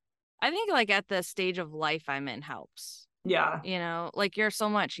like at the stage of life I'm in helps. Yeah. You know, like you're so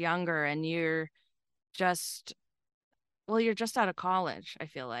much younger and just, you're just out of college, I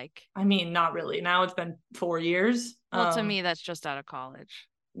feel like. I mean, not really. Now it's been 4 years. Well, to me, that's just out of college.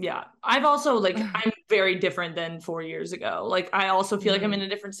 Yeah. I've also like I'm very different than 4 years ago. Like I also feel like I'm in Hmm. a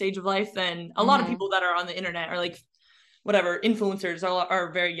different stage of life than a lot of Hmm. people that are on the internet or like whatever influencers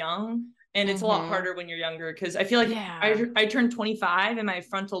are very young. And it's a lot Hmm. harder when you're younger because I feel like Yeah. I turned 25 and my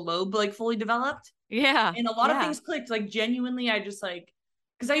frontal lobe like fully developed. Yeah. And a lot of Yeah. things clicked. Like genuinely, I just like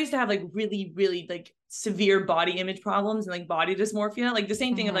because I used to have like really, really like severe body image problems and like body dysmorphia. Like the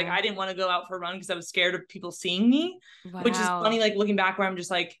same thing of like Hmm. I didn't want to go out for a run because I was scared of people seeing me, which is Wow. funny. Like looking back, where I'm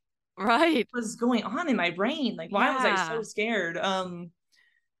just like, Right. what was going on in my brain? Like why was I so Yeah. scared?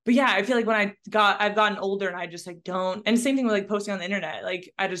 But yeah, I feel like when I've gotten older and I just like don't. And same thing with like posting on the internet.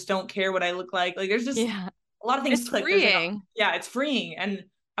 Like I just don't care what I look like. Like there's just Yeah. a lot of things It's click. There's like freeing. yeah, it's freeing. And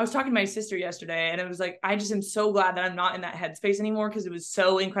I was talking to my sister yesterday and it was like I just am so glad that I'm not in that headspace anymore because it was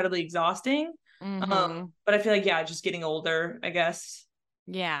so incredibly exhausting. Hmm. But I feel like yeah, just getting older, I guess.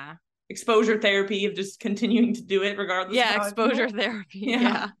 Yeah. Exposure therapy of just continuing to do it regardless of Yeah. how I feel. Exposure therapy.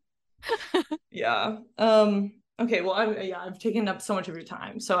 Yeah. Yeah. Yeah. Okay, well I've taken up so much of your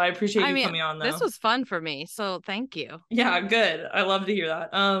time. So I appreciate I you mean, coming on this though. was fun for me. So thank you. Yeah, good. I love to hear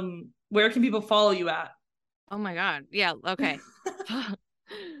that. Where can people follow you at? Oh my God. Yeah. Okay.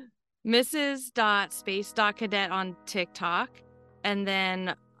 Mrs.Space.Cadet on TikTok. And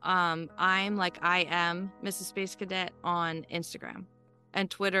then I'm like I am Mrs. Space Cadet on Instagram and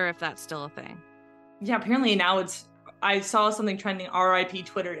Twitter if that's still a thing. Yeah, apparently now I saw something trending RIP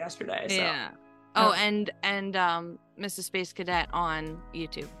Twitter yesterday. So Yeah. Oh, and Mrs. Space Cadet on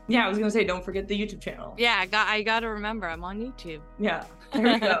YouTube. Yeah, I was gonna say, don't forget the YouTube channel. Yeah, I got to remember I'm on YouTube. Yeah, there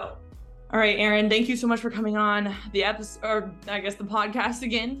we go. All right, Erin, thank you so much for coming on the episode, or I guess the podcast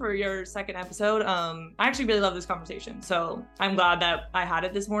again for your second episode. I actually really love this conversation, so I'm glad that I had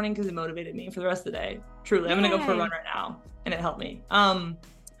it this morning because it motivated me for the rest of the day. Truly, I'm gonna go for a run right now, and it helped me.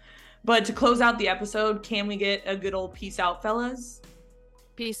 But to close out the episode, can we get a good old peace out, fellas?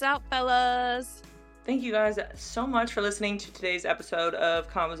 Peace out, fellas. Thank you guys so much for listening to today's episode of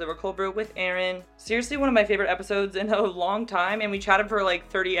Combos Over Cold Brew with Erin. Seriously, one of my favorite episodes in a long time, and we chatted for like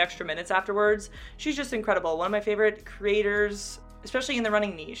 30 extra minutes afterwards. She's just incredible. One of my favorite creators, especially in the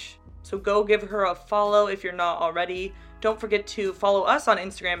running niche. So go give her a follow if you're not already. Don't forget to follow us on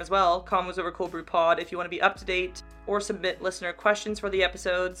Instagram as well, Combos Over Cold Brew Pod, if you want to be up to date or submit listener questions for the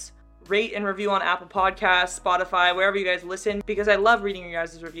episodes. Rate and review on Apple Podcasts, Spotify, wherever you guys listen, because I love reading your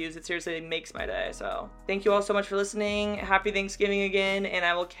guys' reviews. It seriously makes my day. So thank you all so much for listening. Happy Thanksgiving again, and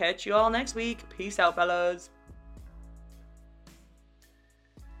I will catch you all next week. Peace out, fellas.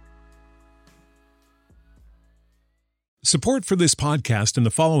 Support for this podcast and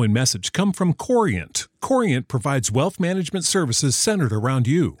the following message come from Corient. Corient provides wealth management services centered around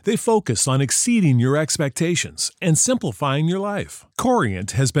you. They focus on exceeding your expectations and simplifying your life.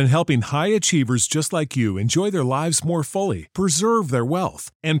 Corient has been helping high achievers just like you enjoy their lives more fully, preserve their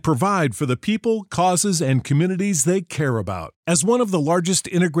wealth, and provide for the people, causes, and communities they care about. As one of the largest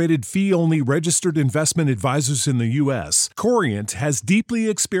integrated fee-only registered investment advisors in the U.S., Corient has deeply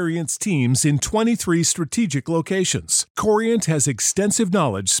experienced teams in 23 strategic locations. Corient has extensive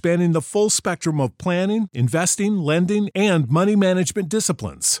knowledge spanning the full spectrum of planning, investing, lending, and money management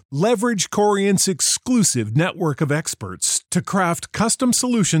disciplines. Leverage Corient's exclusive network of experts to craft custom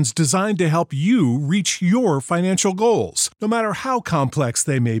solutions designed to help you reach your financial goals, no matter how complex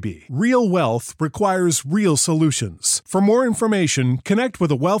they may be. Real wealth requires real solutions. For more information, connect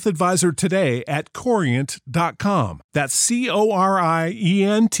with a wealth advisor today at Corient.com. That's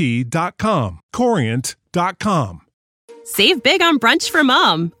Corient.com. Corient.com. Save big on brunch for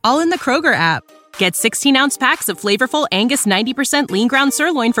mom, all in the Kroger app. Get 16-ounce packs of flavorful Angus 90% lean ground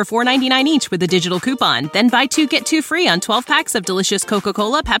sirloin for $4.99 each with a digital coupon. Then buy 2, get 2 free on 12 packs of delicious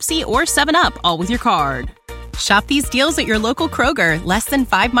Coca-Cola, Pepsi, or 7-Up, all with your card. Shop these deals at your local Kroger, less than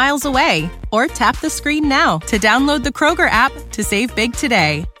 5 miles away. Or tap the screen now to download the Kroger app to save big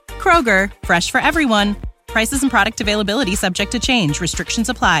today. Kroger, fresh for everyone. Prices and product availability subject to change. Restrictions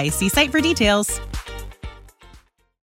apply. See site for details.